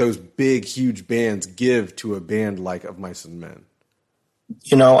those big, huge bands give to a band like Of Mice and Men?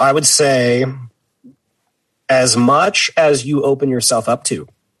 I would say as much as you open yourself up to,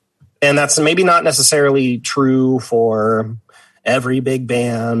 and that's maybe not necessarily true for every big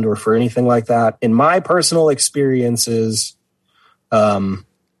band or for anything like that. In my personal experiences, touring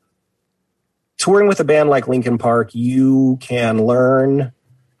with a band like Linkin Park, you can learn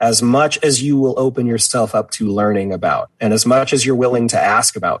as much as you will open yourself up to learning about, and as much as you're willing to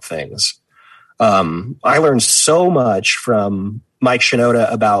ask about things. I learned so much from Mike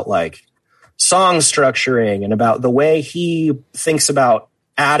Shinoda about like song structuring and about the way he thinks about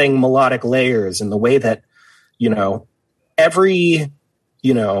adding melodic layers and the way that, every,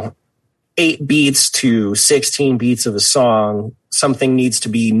 8 beats to 16 beats of a song, something needs to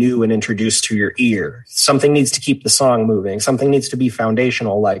be new and introduced to your ear. Something needs to keep the song moving. Something needs to be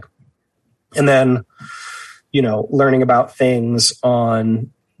foundational, and then, learning about things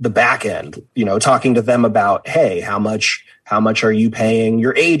on the back end, talking to them about, hey, how much are you paying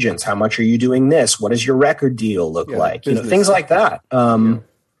your agents? How much are you doing this? What does your record deal look like? Business. Things like that.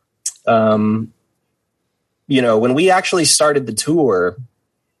 When we actually started the tour,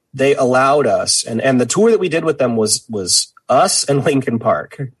 they allowed us, and the tour that we did with them was us and Linkin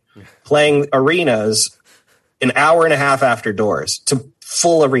Park playing arenas an hour and a half after doors to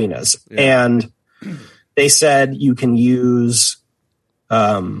full arenas. Yeah. And they said you can use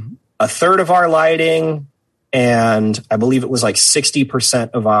a third of our lighting, and I believe it was like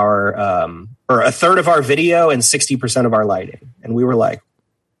 60% of our, or a third of our video and 60% of our lighting. And we were like,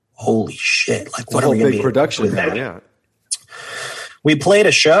 holy shit. Like, what are we going to be production with that? Yeah. We played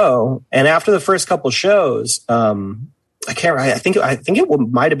a show, and after the first couple shows, I think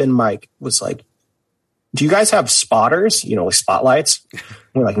it might've been Mike was like, do you guys have spotters, like spotlights?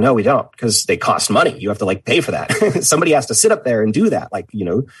 We're like, no, we don't, because they cost money. You have to like pay for that. Somebody has to sit up there and do that.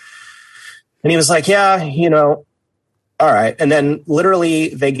 And he was like, yeah, all right. And then literally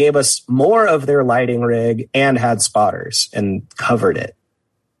they gave us more of their lighting rig and had spotters and covered it,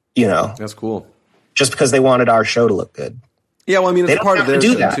 That's cool. Just because they wanted our show to look good. Yeah, well, I mean, it's part of their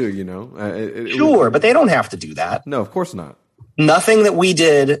show that too, Sure, but they don't have to do that. No, of course not. Nothing that we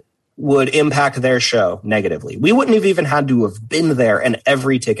did would impact their show negatively. We wouldn't have even had to have been there, and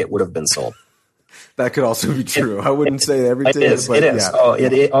every ticket would have been sold. That could also be true. I wouldn't say every ticket. It is. But it is.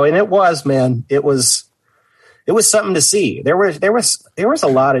 Yeah. And it was, man. It was something to see. There was a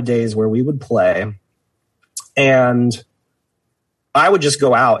lot of days where we would play, and I would just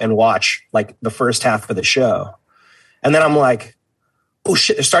go out and watch like the first half of the show. And then I'm like, oh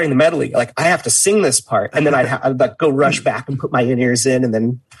shit, they're starting the medley. Like, I have to sing this part. And then I'd like go rush back and put my in-ears in. And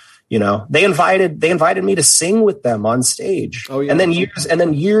then, they invited me to sing with them on stage. Oh, yeah. And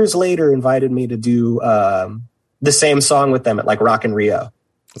then years later invited me to do the same song with them at like Rock in Rio.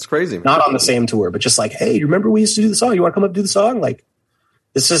 That's crazy. Not on the same tour, but just like, hey, you remember we used to do the song? You want to come up and do the song? Like,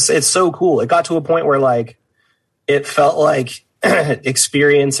 it's so cool. It got to a point where like, it felt like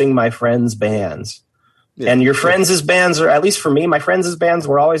experiencing my friends' bands. Yeah, and your friends' bands are, at least for me, my friends' bands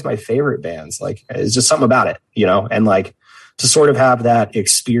were always my favorite bands. Like, it's just something about it, and like to sort of have that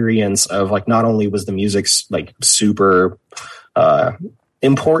experience of like, not only was the music like super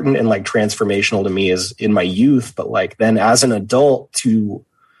important and like transformational to me as in my youth, but like then as an adult to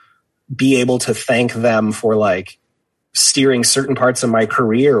be able to thank them for like steering certain parts of my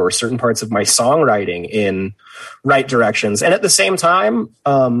career or certain parts of my songwriting in right directions. And at the same time,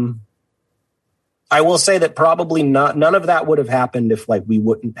 I will say that probably none of that would have happened if like we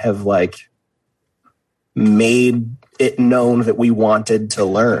wouldn't have like made it known that we wanted to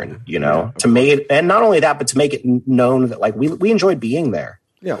learn, and not only that, but to make it known that like we enjoyed being there.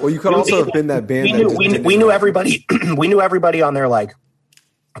 Yeah. Well, you could also have been that band. We knew everybody. We knew everybody on their like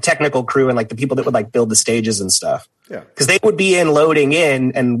technical crew and like the people that would like build the stages and stuff. Yeah. Because they would be in loading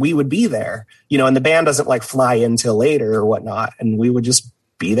in and we would be there, you know, and the band doesn't like fly in till later or whatnot. And we would just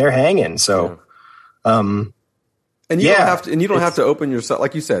be there hanging. So, and you don't have to open yourself,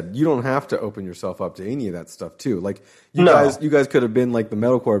 like you said, you don't have to open yourself up to any of that stuff too. Like you guys could have been like the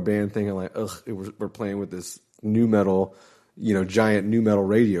metalcore band thinking like, we're playing with this new metal, you know, giant new metal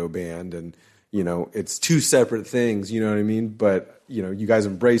radio band. And, you know, it's two separate things, you know what I mean? But, you know, you guys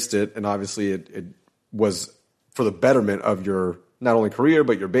embraced it. And obviously it was for the betterment of your, not only career,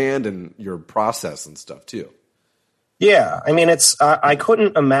 but your band and your process and stuff too. Yeah. I mean, I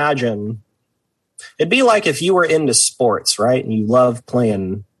couldn't imagine. It'd be like if you were into sports, right? And you love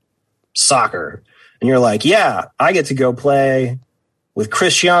playing soccer and you're like, yeah, I get to go play with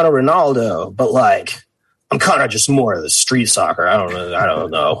Cristiano Ronaldo, but like, I'm kind of just more of the street soccer. I don't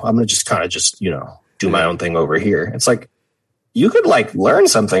know. I'm going to just kind of you know, do my own thing over here. It's like, you could like learn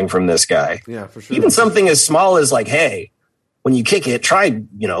something from this guy. Yeah, for sure. Even something as small as like, hey, when you kick it, try,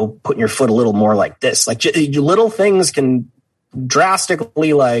 you know, putting your foot a little more like this. Like little things can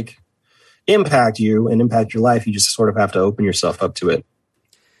drastically like impact you and impact your life. You just sort of have to open yourself up to it.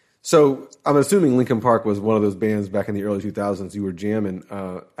 So I'm assuming Linkin Park was one of those bands back in the early 2000s you were jamming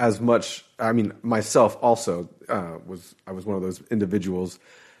as much. I mean, myself also I was one of those individuals.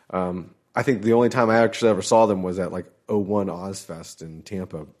 I think the only time I actually ever saw them was at like 01 Ozfest in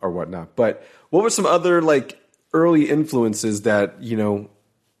Tampa or whatnot. But what were some other like early influences that, you know,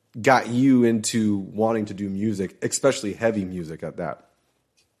 got you into wanting to do music, especially heavy music at that?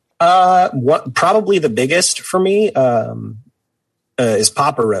 What probably the biggest for me is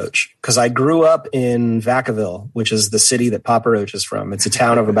Papa Roach, because I grew up in Vacaville, which is the city that Papa Roach is from. It's a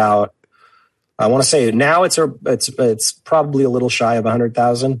town of about, I want to say now it's probably a little shy of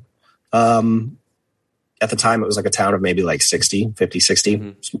 100,000. At the time it was like a town of maybe like 50,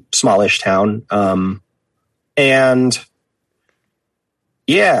 60, smallish town. And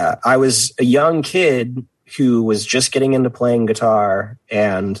yeah, I was a young kid who was just getting into playing guitar,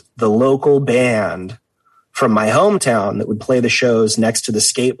 and the local band from my hometown that would play the shows next to the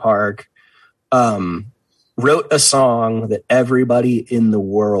skate park wrote a song that everybody in the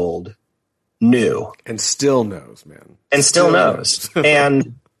world knew. And still knows, man. And still knows.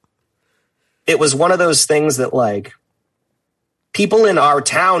 And it was one of those things that like people in our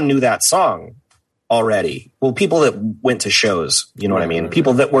town knew that song already. Well, people that went to shows, you know what I mean?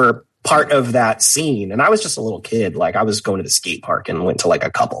 People that were part of that scene. And I was just a little kid. Like I was going to the skate park and went to like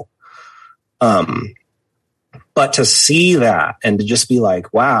a couple. But to see that and to just be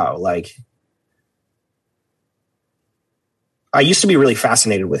like, wow, like I used to be really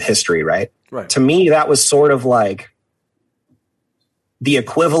fascinated with history, right? Right. To me, that was sort of like the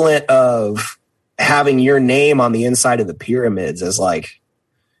equivalent of having your name on the inside of the pyramids as like,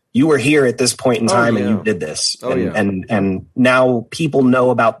 you were here at this point in time and you did this. And now people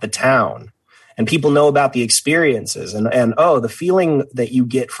know about the town and people know about the experiences and the feeling that you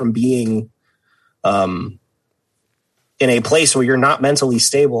get from being in a place where you're not mentally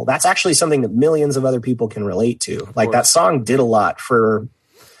stable. That's actually something that millions of other people can relate to. Like that song did a lot for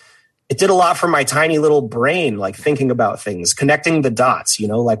my tiny little brain, like thinking about things, connecting the dots, you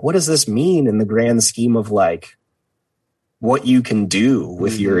know, like what does this mean in the grand scheme of like what you can do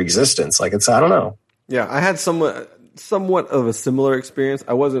with your existence? Like I don't know. Yeah. I had somewhat of a similar experience.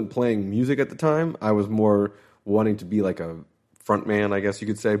 I wasn't playing music at the time. I was more wanting to be like a front man, I guess you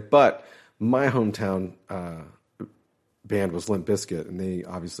could say. But my hometown, band was Limp Bizkit, and they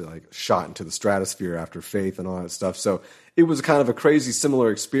obviously like shot into the stratosphere after Faith and all that stuff. So it was kind of a crazy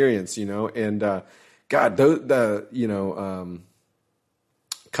similar experience, you know. And God,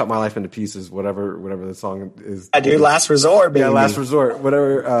 Cut My Life into Pieces, whatever the song is. I do. Last Resort, baby. Yeah, Last Resort,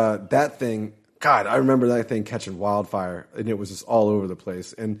 whatever. That thing, God, I remember that thing catching wildfire, and it was just all over the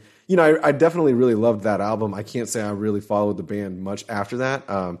place. And you know, I definitely really loved that album. I can't say I really followed the band much after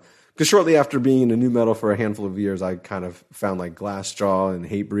that. Because shortly after being into nu metal for a handful of years, I kind of found like Glassjaw and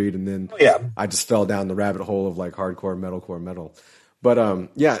Hatebreed, and then I just fell down the rabbit hole of like hardcore metalcore metal. But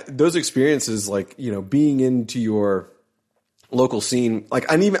those experiences, like, you know, being into your local scene,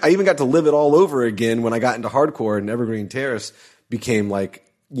 like I even got to live it all over again when I got into hardcore, and Evergreen Terrace became like,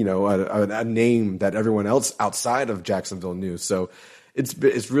 you know, a name that everyone else outside of Jacksonville knew. So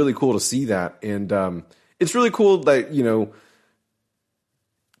it's really cool to see that, and it's really cool that, you know,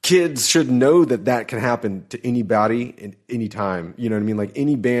 kids should know that can happen to anybody at any time. You know what I mean? Like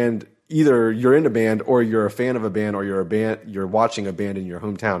any band, either you're in a band or you're a fan of a band or you're watching a band in your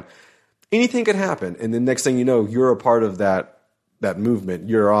hometown. Anything could happen. And the next thing you know, you're a part of that movement.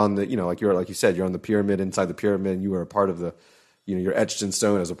 You're on the, you know, like you said, you're on the pyramid, inside the pyramid, and you are a part of the, you know, you're etched in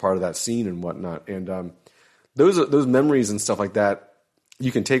stone as a part of that scene and whatnot. And those memories and stuff like that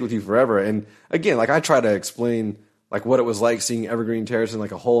you can take with you forever. And again, like I try to explain like what it was like seeing Evergreen Terrace in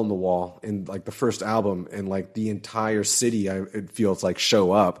like a hole in the wall in like the first album, and like the entire city, it feels like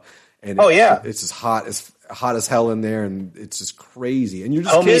show up. And it's just hot as hell in there, and it's just crazy. And you're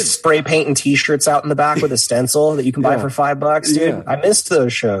just kids spray painting T-shirts out in the back with a stencil that you can buy for $5, dude. Yeah. I missed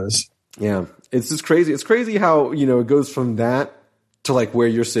those shows. Yeah, it's just crazy. It's crazy how it goes from that to like where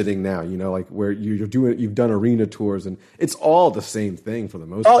you're sitting now. Like where you've done arena tours, and it's all the same thing for the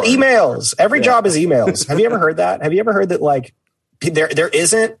most part. All emails. Every job is emails. Have you ever heard that? Have you ever heard that like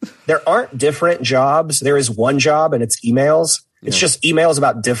there aren't different jobs. There is one job, and it's emails. It's just emails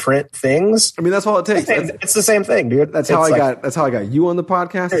about different things. I mean, that's all it takes. It's the same thing, dude. That's how I got you on the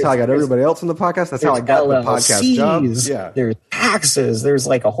podcast. That's how I got everybody else on the podcast. That's how I got the podcast job. Yeah. There's taxes. There's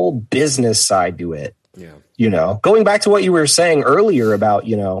like a whole business side to it. Yeah. Going back to what you were saying earlier about,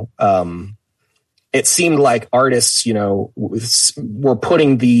 it seemed like artists, were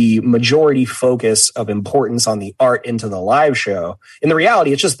putting the majority focus of importance on the art into the live show. In the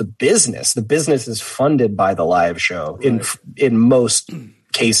reality, it's just the business. The business is funded by the live show in most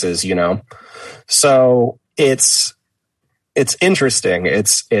cases, So it's interesting.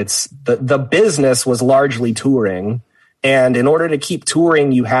 It's the business was largely touring, and in order to keep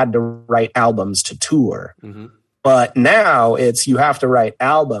touring, you had to write albums to tour. Mm-hmm. But now you have to write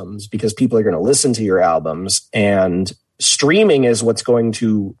albums because people are going to listen to your albums, and streaming is what's going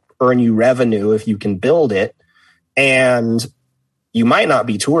to earn you revenue if you can build it. And you might not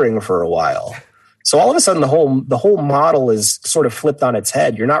be touring for a while. So all of a sudden the whole model is sort of flipped on its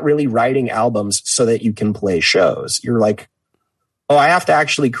head. You're not really writing albums so that you can play shows. You're like, oh, I have to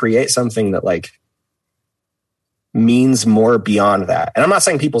actually create something that like means more beyond that. And I'm not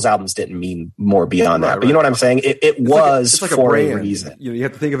saying people's albums didn't mean more beyond that, but you know what I'm saying? It was for a reason. You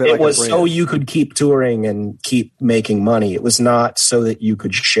have to think of it like it was so you could keep touring and keep making money. It was not so that you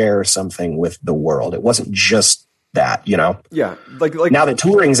could share something with the world. It wasn't just that, Yeah. Like now that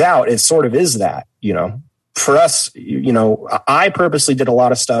touring's out, it sort of is that, For us, I purposely did a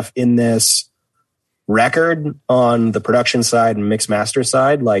lot of stuff in this record on the production side and mix master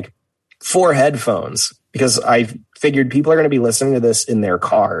side, like for headphones, because I figured people are going to be listening to this in their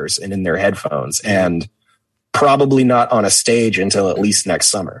cars and in their headphones, and probably not on a stage until at least next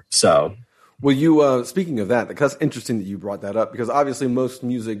summer. So, well, you speaking of that, because it's interesting that you brought that up, because obviously most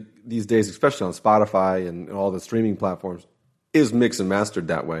music these days, especially on Spotify and all the streaming platforms, is mixed and mastered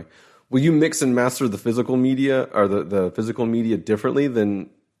that way. Will you mix and master the physical media or the physical media differently than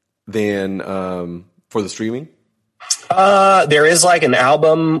for the streaming? There is like an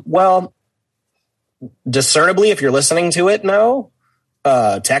album. Well, discernibly, if you're listening to it, no.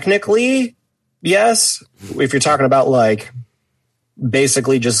 Technically, yes. If you're talking about like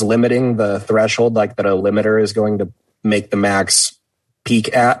basically just limiting the threshold, like that a limiter is going to make the max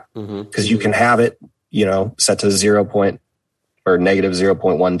peak at, because you can have it, set to negative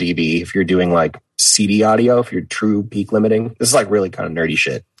 0.1 dB if you're doing like CD audio, if you're true peak limiting. This is like really kind of nerdy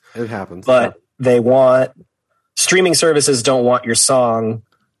shit. It happens. But streaming services don't want your song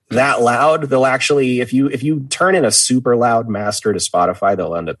that loud. They'll actually, if you turn in a super loud master to Spotify,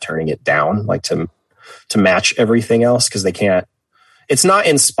 they'll end up turning it down, like to match everything else, because they can't. It's not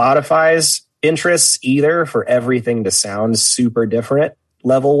in Spotify's interests either for everything to sound super different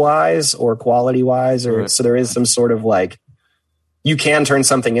level wise or quality wise, or so there is some sort of like, you can turn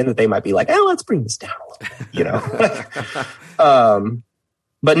something in that they might be like, oh, let's bring this down a little bit,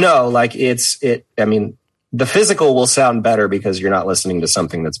 but no, like I mean, the physical will sound better because you're not listening to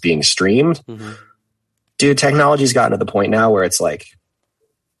something that's being streamed. Mm-hmm. Dude, technology's gotten to the point now where it's like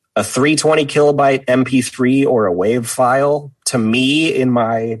a 320 kilobyte MP3 or a WAV file to me in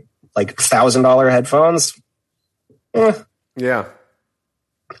my like $1,000 headphones. Yeah.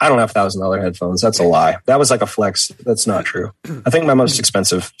 I don't have $1,000 headphones. That's a lie. That was like a flex. That's not true. I think my most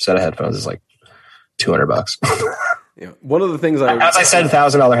expensive set of headphones is like $200. Yeah. One of the things as I said,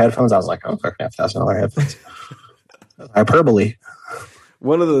 $1,000 headphones, I was like, oh, I have $1,000 headphones. Hyperbole.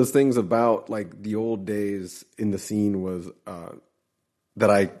 One of those things about like the old days in the scene was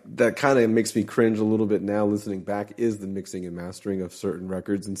that kind of makes me cringe a little bit now listening back is the mixing and mastering of certain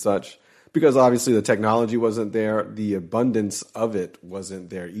records and such, because obviously the technology wasn't there, the abundance of it wasn't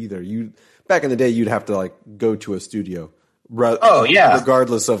there either. Back in the day, you'd have to like go to a studio.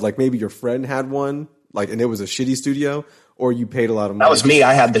 Regardless of like maybe your friend had one, like, and it was a shitty studio, or you paid a lot of money. That was me.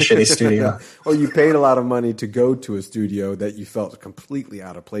 I had the shitty studio. Or you paid a lot of money to go to a studio that you felt completely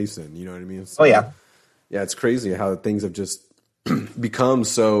out of place in. You know what I mean? So, yeah. Yeah, it's crazy how things have just become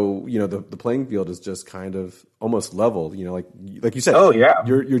so, the playing field is just kind of almost leveled, like you said. Oh yeah,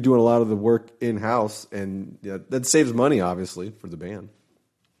 you're doing a lot of the work in house, and that saves money obviously for the band.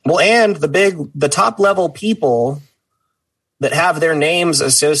 Well, and the top level people that have their names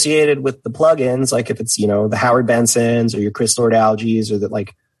associated with the plugins, like if it's, the Howard Bensons or your Chris Lord-Alges, or that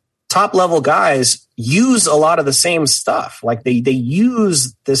like top level guys use a lot of the same stuff. Like they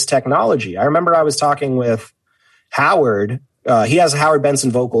use this technology. I remember I was talking with Howard. He has a Howard Benson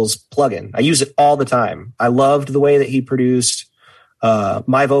Vocals plugin. I use it all the time. I loved the way that he produced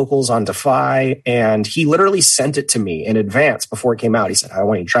my vocals on Defy, and he literally sent it to me in advance before it came out. He said, I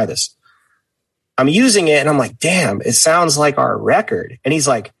want you to try this. I'm using it and I'm like, damn, it sounds like our record. And he's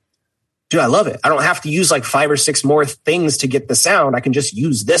like, dude, I love it. I don't have to use like 5 or 6 more things to get the sound. I can just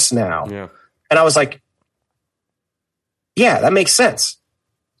use this now. Yeah. And I was like, yeah, that makes sense.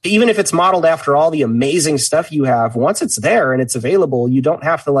 Even if it's modeled after all the amazing stuff you have, once it's there and it's available, you don't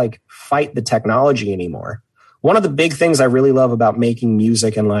have to like fight the technology anymore. One of the big things I really love about making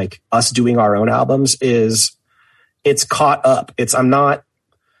music and like us doing our own albums is it's caught up.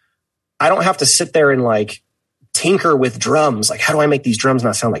 I don't have to sit there and like tinker with drums. Like, how do I make these drums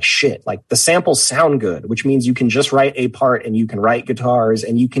not sound like shit? Like the samples sound good, which means you can just write a part and you can write guitars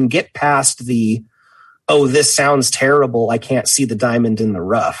and you can get past the, oh, this sounds terrible, I can't see the diamond in the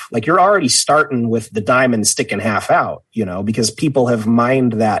rough. Like you're already starting with the diamond sticking half out, because people have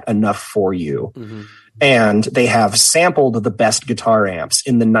mined that enough for you. Mm-hmm. And they have sampled the best guitar amps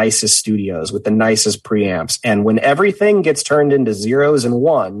in the nicest studios with the nicest preamps. And when everything gets turned into zeros and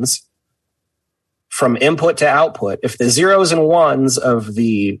ones from input to output, if the zeros and ones of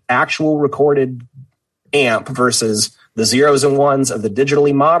the actual recorded amp versus the zeros and ones of the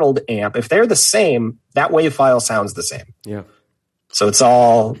digitally modeled amp, if they're the same, that wave file sounds the same. Yeah. So it's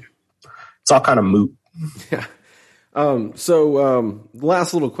all kind of moot. Yeah. So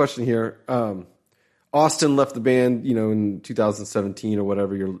last little question here. Austin left the band, in 2017 or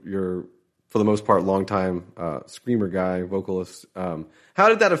whatever. You're for the most part, longtime screamer guy, vocalist. How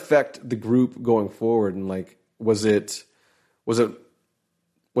did that affect the group going forward? And like, was it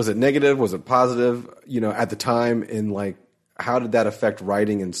negative? Was it positive? At the time, and like, how did that affect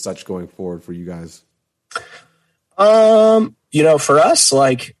writing and such going forward for you guys? For us,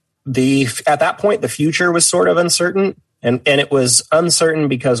 like at that point, the future was sort of uncertain. And it was uncertain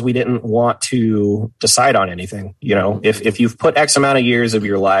because we didn't want to decide on anything. If you've put X amount of years of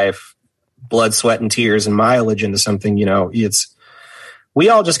your life, blood, sweat, and tears and mileage into something, we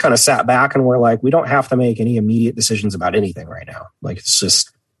all just kind of sat back and we're like, we don't have to make any immediate decisions about anything right now. Like, it's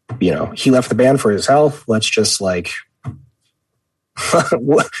just, he left the band for his health. Let's just like,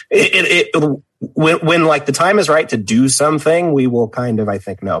 when like the time is right to do something, we will kind of, I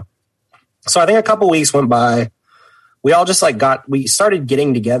think, know. So I think a couple weeks went by. We all just like we started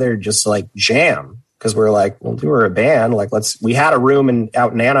getting together just to like jam, because we're like, well, we were a band. Like, we had a room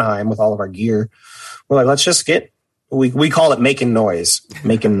out in Anaheim with all of our gear. We're like, let's just we call it making noise.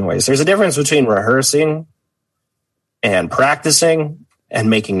 There's a difference between rehearsing and practicing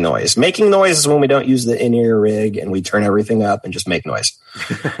and making noise. Making noise is when we don't use the in-ear rig and we turn everything up and just make noise.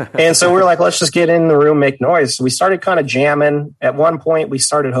 And so we're like, let's just get in the room, make noise. So we started kind of jamming. At one point, we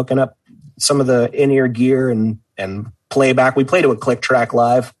started hooking up some of the in-ear gear and playback. We play to a click track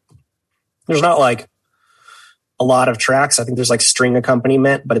live. There's not like a lot of tracks. I think there's like string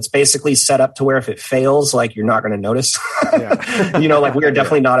accompaniment, but it's basically set up to where if it fails, like you're not going to notice. Yeah. Like we are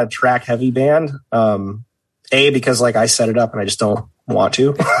definitely not a track heavy band. Because like I set it up and I just don't want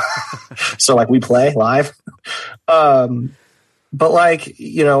to. So like we play live. But like,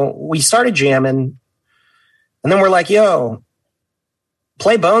 we started jamming and then we're like, yo,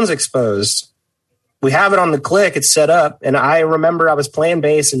 play Bones Exposed. We have it on the click. It's set up. And I remember I was playing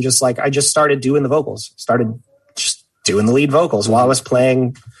bass and just like, I just started doing the vocals, started just doing the lead vocals while I was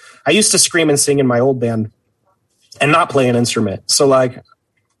playing. I used to scream and sing in my old band and not play an instrument. So like,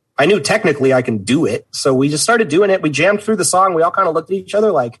 I knew technically I can do it. So we just started doing it. We jammed through the song. We all kind of looked at each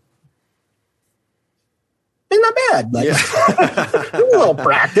other like, it's not bad. Like, yeah. A little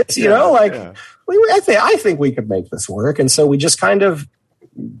practice, I think we could make this work. And so we just kind of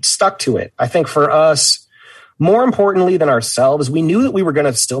stuck to it. I think for us, more importantly than ourselves, we knew that we were going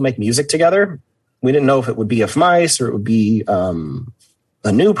to still make music together. We didn't know if it would be F Mice or it would be a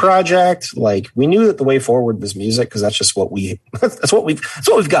new project. Like, we knew that the way forward was music, because that's just what we've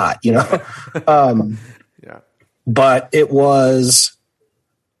got, Yeah. But it was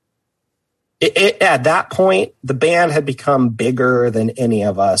at that point, the band had become bigger than any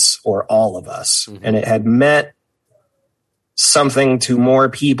of us or all of us, mm-hmm. and it had meant something to more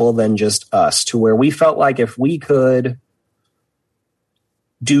people than just us, to where we felt like if we could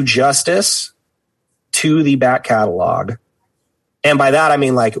do justice to the back catalog. And by that, I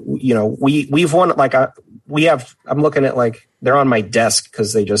mean, like, you know, we've won, like, I'm looking at, like, they're on my desk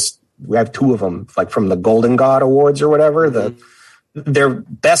because we have two of them, like, from the Golden God Awards or whatever, their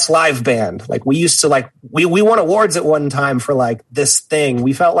best live band. Like, we used to, like, we won awards at one time for, like, this thing.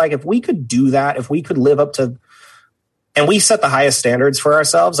 We felt like if we could do that, if we could live up to, and we set the highest standards for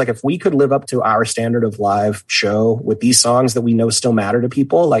ourselves, like, if we could live up to our standard of live show with these songs that we know still matter to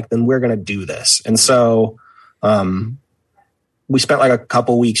people, like, then we're going to do this. And so, we spent like a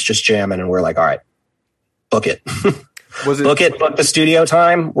couple weeks just jamming, and we're like, all right, book it. Book the studio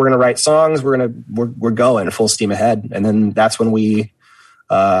time. We're going to write songs. We're going full steam ahead. And then that's when we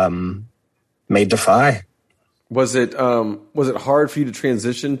made Defy. Was it hard for you to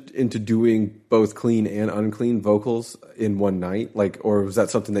transition into doing both clean and unclean vocals in one night? Like, or was that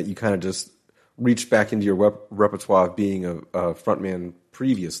something that you kind of just reached back into your repertoire of being a frontman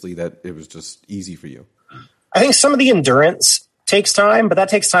previously, that it was just easy for you? I think some of the endurance takes time, but that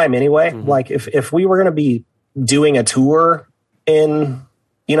takes time anyway. Mm-hmm. Like if we were going to be doing a tour in,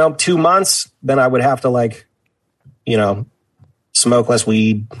 2 months, then I would have to, like, smoke less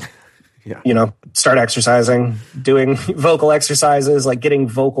weed, start exercising, doing vocal exercises, like getting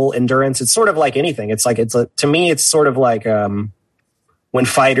vocal endurance. It's sort of like anything. It's like, to me, it's sort of like when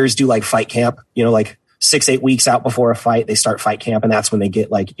fighters do like fight camp, like 6-8 weeks out before a fight, they start fight camp, and that's when they get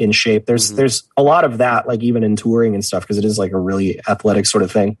like in shape. There's a lot of that, like even in touring and stuff, because it is like a really athletic sort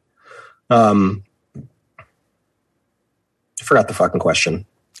of thing. I forgot the fucking question.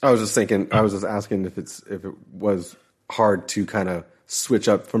 I was just asking if it was hard to kind of switch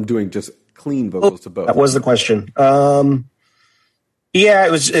up from doing just clean vocals to both. That was the question. Yeah,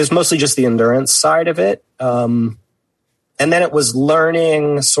 it was mostly just the endurance side of it. And then it was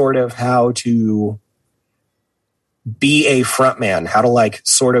learning sort of how to be a frontman, how to like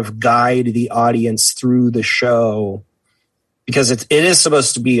sort of guide the audience through the show, because it is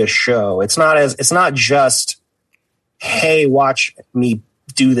supposed to be a show. It's not just, hey, watch me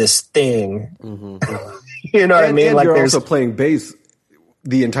do this thing. Mm-hmm. You know what I mean? And like you're also playing bass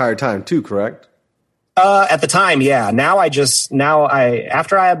the entire time too, correct? At the time, yeah.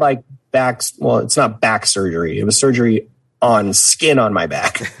 After I had like it's not back surgery. It was surgery on skin on my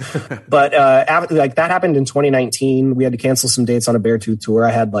back. But after, like, that happened in 2019. We had to cancel some dates on a Beartooth tour.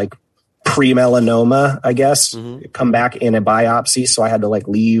 I had like pre-melanoma, I guess, come back in a biopsy. So I had to like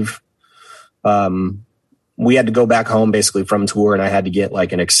leave. We had to go back home basically from tour, and I had to get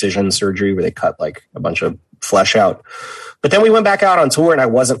like an excision surgery where they cut like a bunch of flesh out. But then we went back out on tour, and I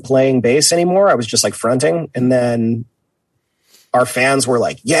wasn't playing bass anymore. I was just like fronting. And then our fans were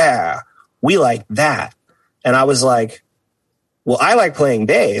like, yeah, we like that. And I was like, well, I like playing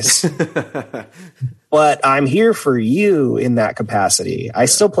bass, but I'm here for you in that capacity. I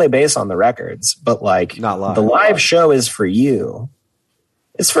still play bass on the records, but like not live. The live show is for you.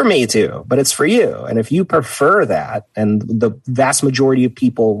 It's for me too, but it's for you. And if you prefer that, and the vast majority of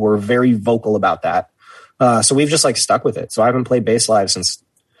people were very vocal about that. So we've just like stuck with it. So I haven't played bass live since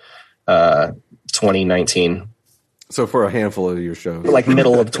 2019. So for a handful of your shows, like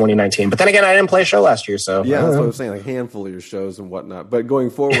middle of 2019. But then again, I didn't play a show last year, so yeah, that's what I was saying. Like handful of your shows and whatnot. But going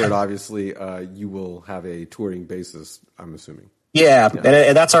forward, obviously, you will have a touring basis, I'm assuming. Yeah.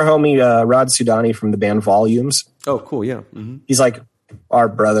 And that's our homie Rod Sudani from the band Volumes. Oh, cool. Yeah, mm-hmm. He's like our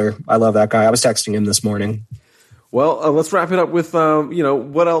brother. I love that guy. I was texting him this morning. Well, let's wrap it up with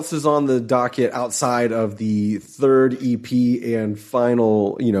what else is on the docket outside of the third EP and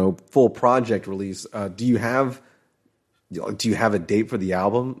final full project release. Do you have a date for the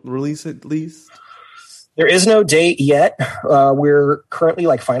album release at least? There is no date yet. We're currently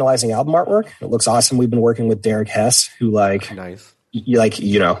like finalizing album artwork. It looks awesome. We've been working with Derek Hess, who nice.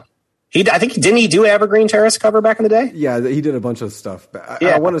 I think didn't he do Evergreen Terrace cover back in the day? Yeah, he did a bunch of stuff.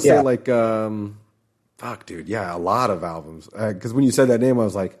 I want to say fuck, dude. Yeah, a lot of albums. Because when you said that name, I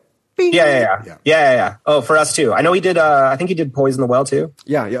was like, bing. Yeah. Oh, for us too. I know he did. I think he did Poison the Well too.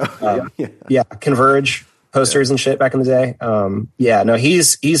 Yeah. Converge posters and shit back in the day.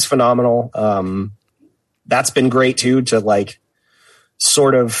 He's phenomenal. That's been great too, to like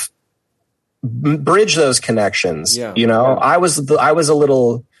sort of bridge those connections. I was a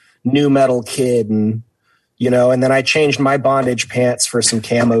little new metal kid, and then I changed my bondage pants for some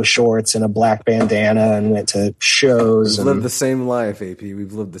camo shorts and a black bandana and went to shows. We've lived the same life, AP.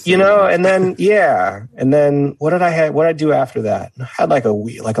 We've lived the same life. And then what did I do after that? I had like a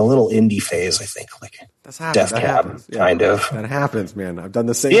little indie phase, I think, like Death Cab, kind of. That happens, man. I've done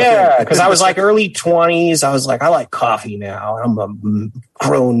the same. Yeah, because I was like early 20s. I was like, I like coffee now. I'm a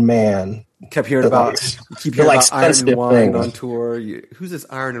grown man. kept hearing about Iron and Wine on tour. Who's this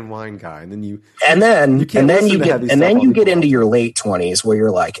Iron and Wine guy? And then you get into your late 20s where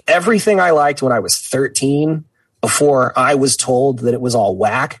you're like, everything I liked when I was 13 before I was told that it was all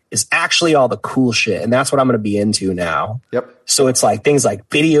whack is actually all the cool shit. And that's what I'm going to be into now. Yep. So it's like things like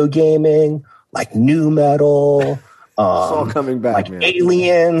video gaming, like new metal, it's all coming back, like man.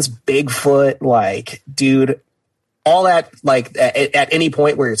 aliens, Bigfoot, like, dude, all that, like at any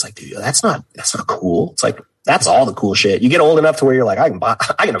point where it's like, dude, that's not cool. It's like, that's all the cool shit. You get old enough to where you're like, I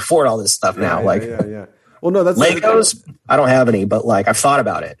can afford all this stuff now. Yeah. Well, no, that's Legos. I don't have any, but like I've thought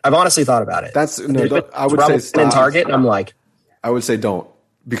about it. I've honestly thought about it. I would say stop. In Target, and I'm like, I would say don't,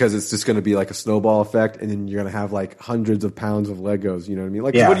 because it's just going to be like a snowball effect, and then you're going to have like hundreds of pounds of Legos. You know what I mean?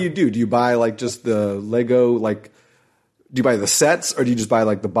 Like, what do you do? Do you buy like just the Lego? Like, do you buy the sets, or do you just buy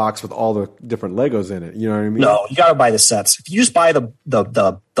like the box with all the different Legos in it? You know what I mean? No, you got to buy the sets. If you just buy the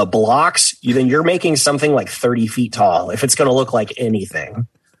blocks, then you're making something like 30 feet tall. If it's going to look like anything.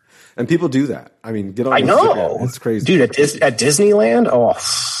 And people do that. I mean, get on. I know. It's crazy, dude. At Disneyland,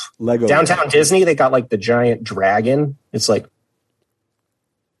 Lego downtown Disney, they got like the giant dragon. It's like,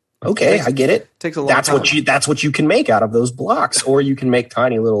 okay, I get it. Takes a long time. That's what you can make out of those blocks, or you can make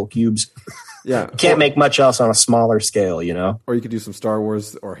tiny little cubes. Yeah, you can't make much else on a smaller scale, you know. Or you could do some Star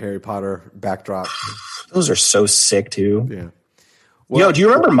Wars or Harry Potter backdrop. Those are so sick too. Yeah. Well, do you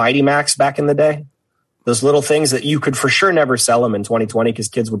remember Mighty Max back in the day? Those little things that you could for sure never sell them in 2020 because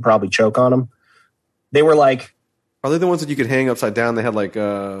kids would probably choke on them. They were like... Are they the ones that you could hang upside down? They had like...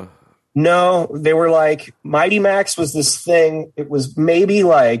 No, they were like... Mighty Max was this thing. It was maybe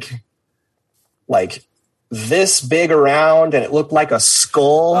like this big around, and it looked like a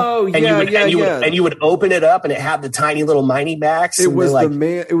skull. Oh, yeah, and you would open it up, and it had the tiny little Mighty Max. It was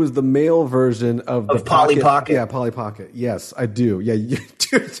the male version of the Polly Pocket. Yeah, Polly Pocket. Yes, I do. Yeah,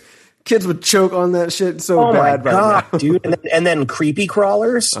 dude... Kids would choke on that shit so bad right now, dude. And then creepy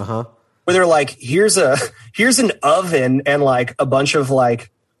crawlers, where they're like, here's an oven and like a bunch of like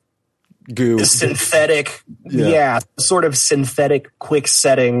goo, synthetic, sort of synthetic quick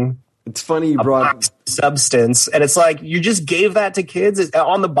setting. It's funny you brought substance, and it's like you just gave that to kids.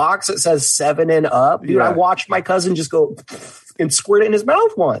 On the box it says 7 and up. Dude, I watched my cousin just go and squirt it in his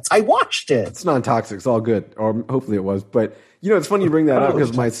mouth once. I watched it. It's non-toxic. It's all good, or hopefully it was, but. You know, it's funny you bring that up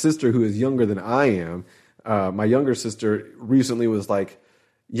because my sister, who is younger than I am, my younger sister recently was like,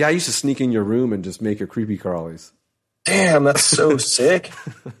 yeah, I used to sneak in your room and just make your creepy crawlies. Damn, that's so sick.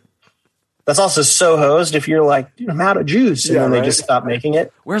 That's also so hosed if you're like, dude, I'm out of juice. And then they just stop making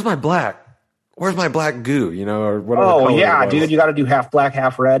it. Where's my black goo, you know, or whatever. Oh, yeah, dude, you got to do half black,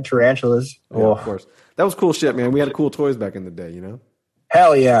 half red tarantulas. Yeah, of course. That was cool shit, man. We had cool toys back in the day, you know?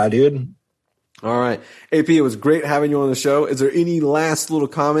 Hell yeah, dude. All right. AP, it was great having you on the show. Is there any last little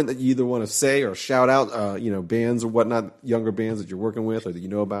comment that you either want to say or shout out, bands or whatnot, younger bands that you're working with or that you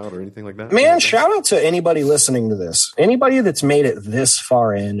know about or anything like that? Man, shout out to anybody listening to this. Anybody that's made it this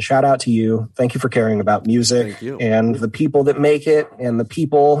far in, shout out to you. Thank you for caring about music and the people that make it and the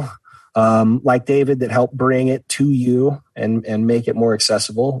people like David that help bring it to you and make it more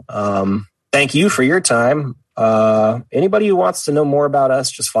accessible. Thank you for your time. Anybody who wants to know more about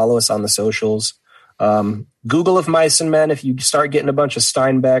us, just follow us on the socials. Google Of Mice and Men. If you start getting a bunch of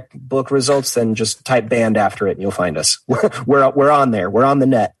Steinbeck book results, then just type band after it and you'll find us. We're on there. We're on the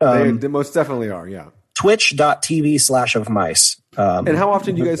net. They most definitely are. Yeah. Twitch.tv/ofmice. And how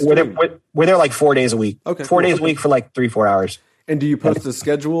often do you guys stream? We're there like 4 days a week. Okay. 4 days a week for like 3-4 hours. And do you post the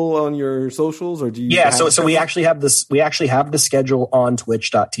schedule on your socials or do you? Yeah. So we actually have this. We actually have the schedule on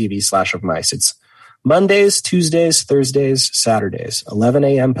twitch.tv/ofmice. It's Mondays, Tuesdays, Thursdays, Saturdays, 11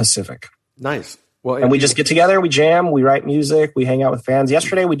 a.m. Pacific. Nice. Well, and we just get together, we jam, we write music, we hang out with fans.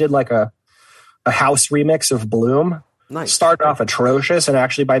 Yesterday we did like a house remix of Bloom. Nice. Started off atrocious, and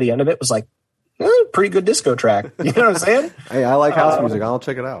actually by the end of it was like pretty good disco track. You know what I'm saying? Hey, I like house music. I'll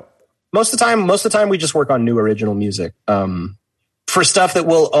check it out. Most of the time we just work on new original music for stuff that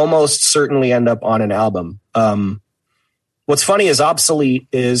will almost certainly end up on an album. What's funny is Obsolete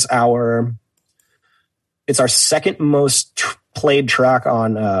is our second most played track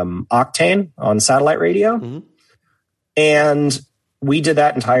on Octane on satellite radio. Mm-hmm. And we did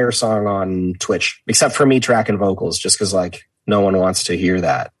that entire song on Twitch, except for me tracking vocals, just because like no one wants to hear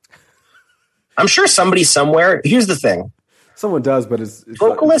that. I'm sure somebody somewhere. Here's the thing. Someone does, but it's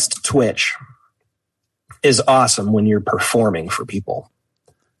vocalist like... Twitch is awesome when you're performing for people.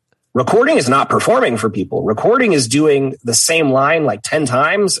 Recording is not performing for people. Recording is doing the same line like 10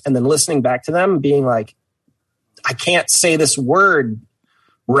 times and then listening back to them being like, I can't say this word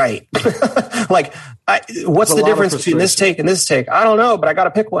right. Like What's the difference between this take and this take? I don't know, but I got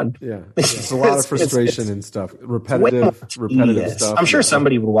to pick one. Yeah, it's a lot of frustration and stuff. Repetitive stuff. I'm sure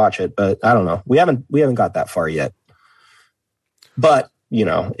somebody would watch it, but I don't know. We haven't got that far yet. But I don't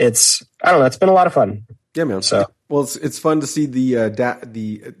know. It's been a lot of fun. Yeah, man. So well, it's fun to see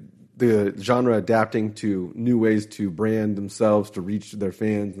the genre adapting to new ways to brand themselves, to reach their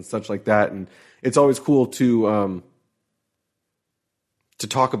fans and such like that, and it's always cool to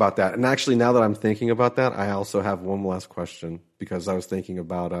talk about that. And actually, now that I'm thinking about that, I also have one last question, because I was thinking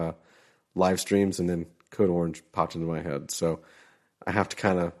about live streams, and then Code Orange popped into my head. So I have to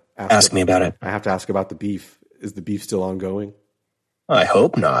kind of ask me about it. I have to ask about the beef. Is the beef still ongoing? I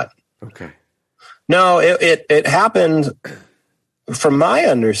hope not. Okay. No, it happened, from my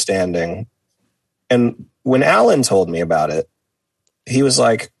understanding. And when Alan told me about it, he was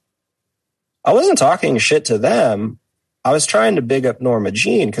like, I wasn't talking shit to them. I was trying to big up Norma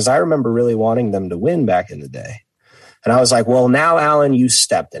Jean, because I remember really wanting them to win back in the day. And I was like, well, now, Alan, you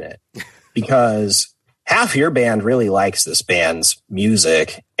stepped in it, because half your band really likes this band's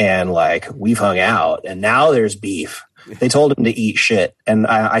music, and like we've hung out, and now there's beef. They told him to eat shit, and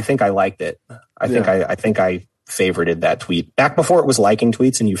I think I liked it. I think I favorited that tweet back before it was liking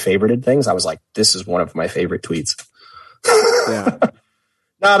tweets and you favorited things. I was like, this is one of my favorite tweets. Yeah.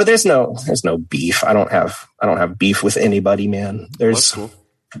 No, but there's no beef. I don't have beef with anybody, man.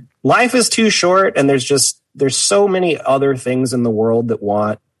 Life is too short, and there's so many other things in the world that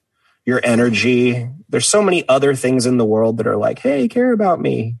want your energy. There's so many other things in the world that are like, hey, care about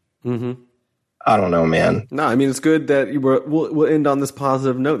me. Mm-hmm. I don't know, man. No, I mean, it's good that we'll end on this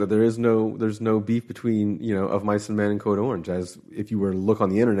positive note, that there's no beef between, Of Mice and Men and Code Orange. As if you were to look on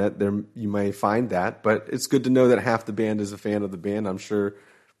the internet, there you may find that, but it's good to know that half the band is a fan of the band. I'm sure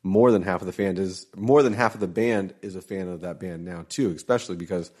more than half of the band is a fan of that band now too, especially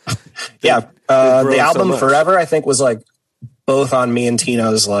because the album Forever, I think, was like both on me and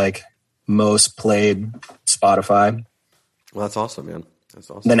Tino's like most played Spotify. Well, that's awesome, man. That's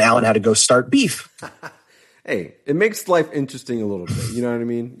awesome. Then Alan had to go start beef. Hey, it makes life interesting a little bit. You know what I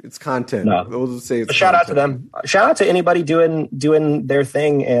mean? It's content. No. We'll just say it's shout out to them. Shout out to anybody doing their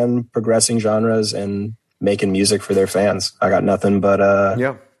thing and progressing genres and making music for their fans. I got nothing but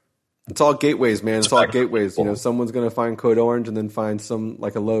yeah. It's all gateways, man. It's all gateways. Someone's going to find Code Orange and then find some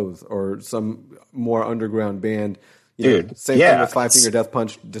like a Loathe or some more underground band. Same thing with Five Finger Death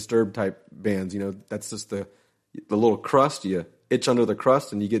Punch, Disturbed type bands. That's just the little crust. You itch under the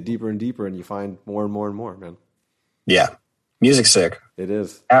crust and you get deeper and deeper and you find more and more and more, man. Yeah. Music's sick. It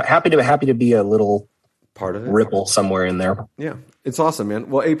is. Happy to be a little part of it. Ripple somewhere in there. Yeah. It's awesome, man.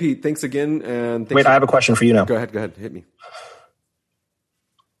 Well, AP, thanks again. And I have a question for you now. Go ahead. Hit me.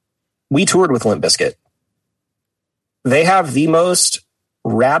 We toured with Limp Bizkit. They have the most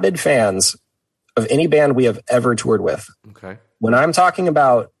rabid fans of any band we have ever toured with. Okay. When I'm talking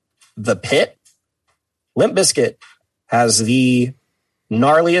about the pit, Limp Bizkit has the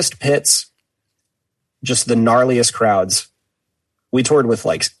gnarliest pits, just the gnarliest crowds. We toured with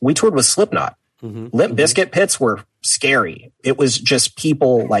Slipknot. Mm-hmm. Limp Bizkit pits were scary. It was just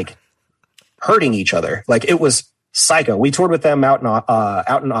people like hurting each other. Like it was psycho. We toured with them out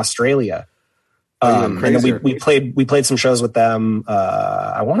in Australia. And then we played some shows with them.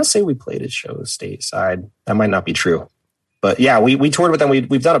 I want to say we played at shows stateside. That might not be true, but yeah, we toured with them.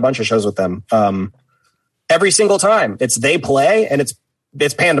 We've done a bunch of shows with them. Every single time they play and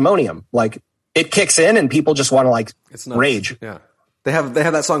it's pandemonium. Like it kicks in and people just want to like rage. Yeah. They have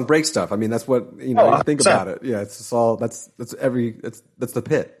that song Break Stuff. I mean, that's what, think about it. Yeah. It's just all, that's the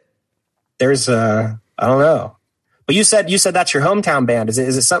pit. There's I don't know. But you said that's your hometown band. Is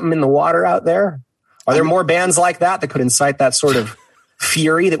it something in the water out there? Are there more bands like that could incite that sort of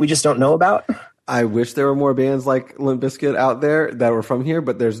fury that we just don't know about? I wish there were more bands like Limp Bizkit out there that were from here,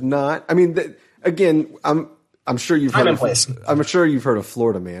 but there's not. I mean, again, I'm sure you've heard of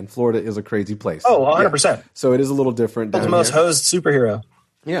Florida, man. Florida is a crazy place. Oh, 100%. Yeah. So it is a little different. It's the most hosed superhero.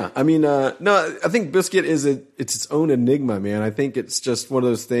 Yeah. I mean, no, I think Bizkit it's its own enigma, man. I think it's just one of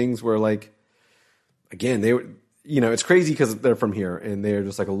those things where like, again, they were, it's crazy because they're from here and they're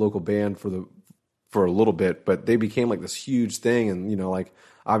just like a local band for a little bit, but they became like this huge thing. And, like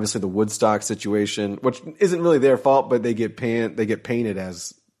obviously the Woodstock situation, which isn't really their fault, but they get painted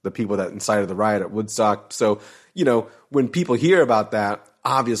as the people that incited the riot at Woodstock. So, when people hear about that,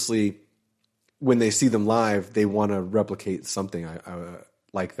 obviously when they see them live, they want to replicate something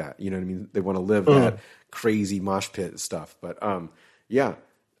like that. You know what I mean? They want to live that crazy mosh pit stuff. But, yeah.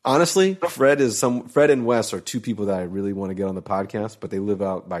 Honestly, Fred and Wes are two people that I really want to get on the podcast, but they live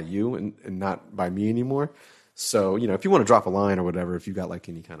out by you and not by me anymore. So, if you want to drop a line or whatever, if you got like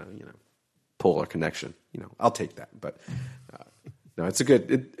any kind of, polar connection. I'll take that. But no, it's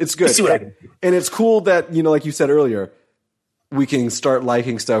good. It's good. See what I can do. And it's cool that, like you said earlier, we can start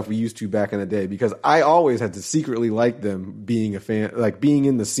liking stuff we used to back in the day, because I always had to secretly like them being a fan, like being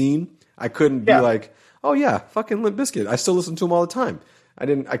in the scene. I couldn't be like, oh yeah, fucking Limp Bizkit. I still listen to them all the time.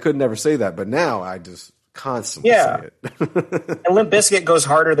 I could never say that, but now I just constantly say it. And Limp Bizkit goes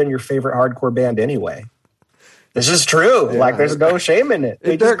harder than your favorite hardcore band anyway. This is true. Like, there's no shame in it.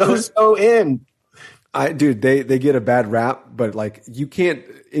 They just go so in. They get a bad rap, but like, you can't.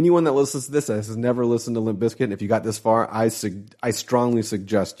 Anyone that listens to this that has never listened to Limp Bizkit, and if you got this far, I strongly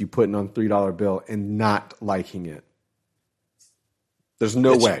suggest you putting on $3 bill and not liking it. There's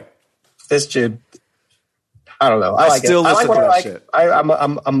no way. This dude, I don't know. I like still it. listen to that shit.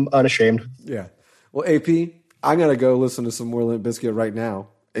 I'm unashamed. Yeah. Well, AP, I'm gonna go listen to some more Limp Bizkit right now,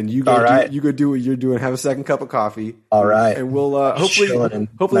 and you go do what you're doing. Have a second cup of coffee. All right. And we'll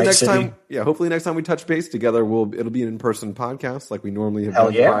hopefully next time. Yeah, hopefully next time we touch base together, it'll be an in-person podcast like we normally have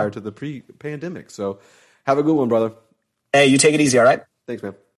done prior to the pre-pandemic. So have a good one, brother. Hey, you take it easy. All right. Thanks,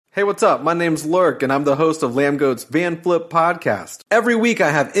 man. Hey, what's up? My name's Lurk, and I'm the host of Lamb Goat's Van Flip podcast. Every week, I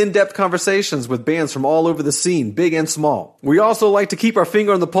have in-depth conversations with bands from all over the scene, big and small. We also like to keep our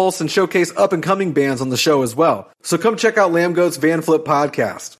finger on the pulse and showcase up-and-coming bands on the show as well. So come check out Lamb Goat's Van Flip podcast.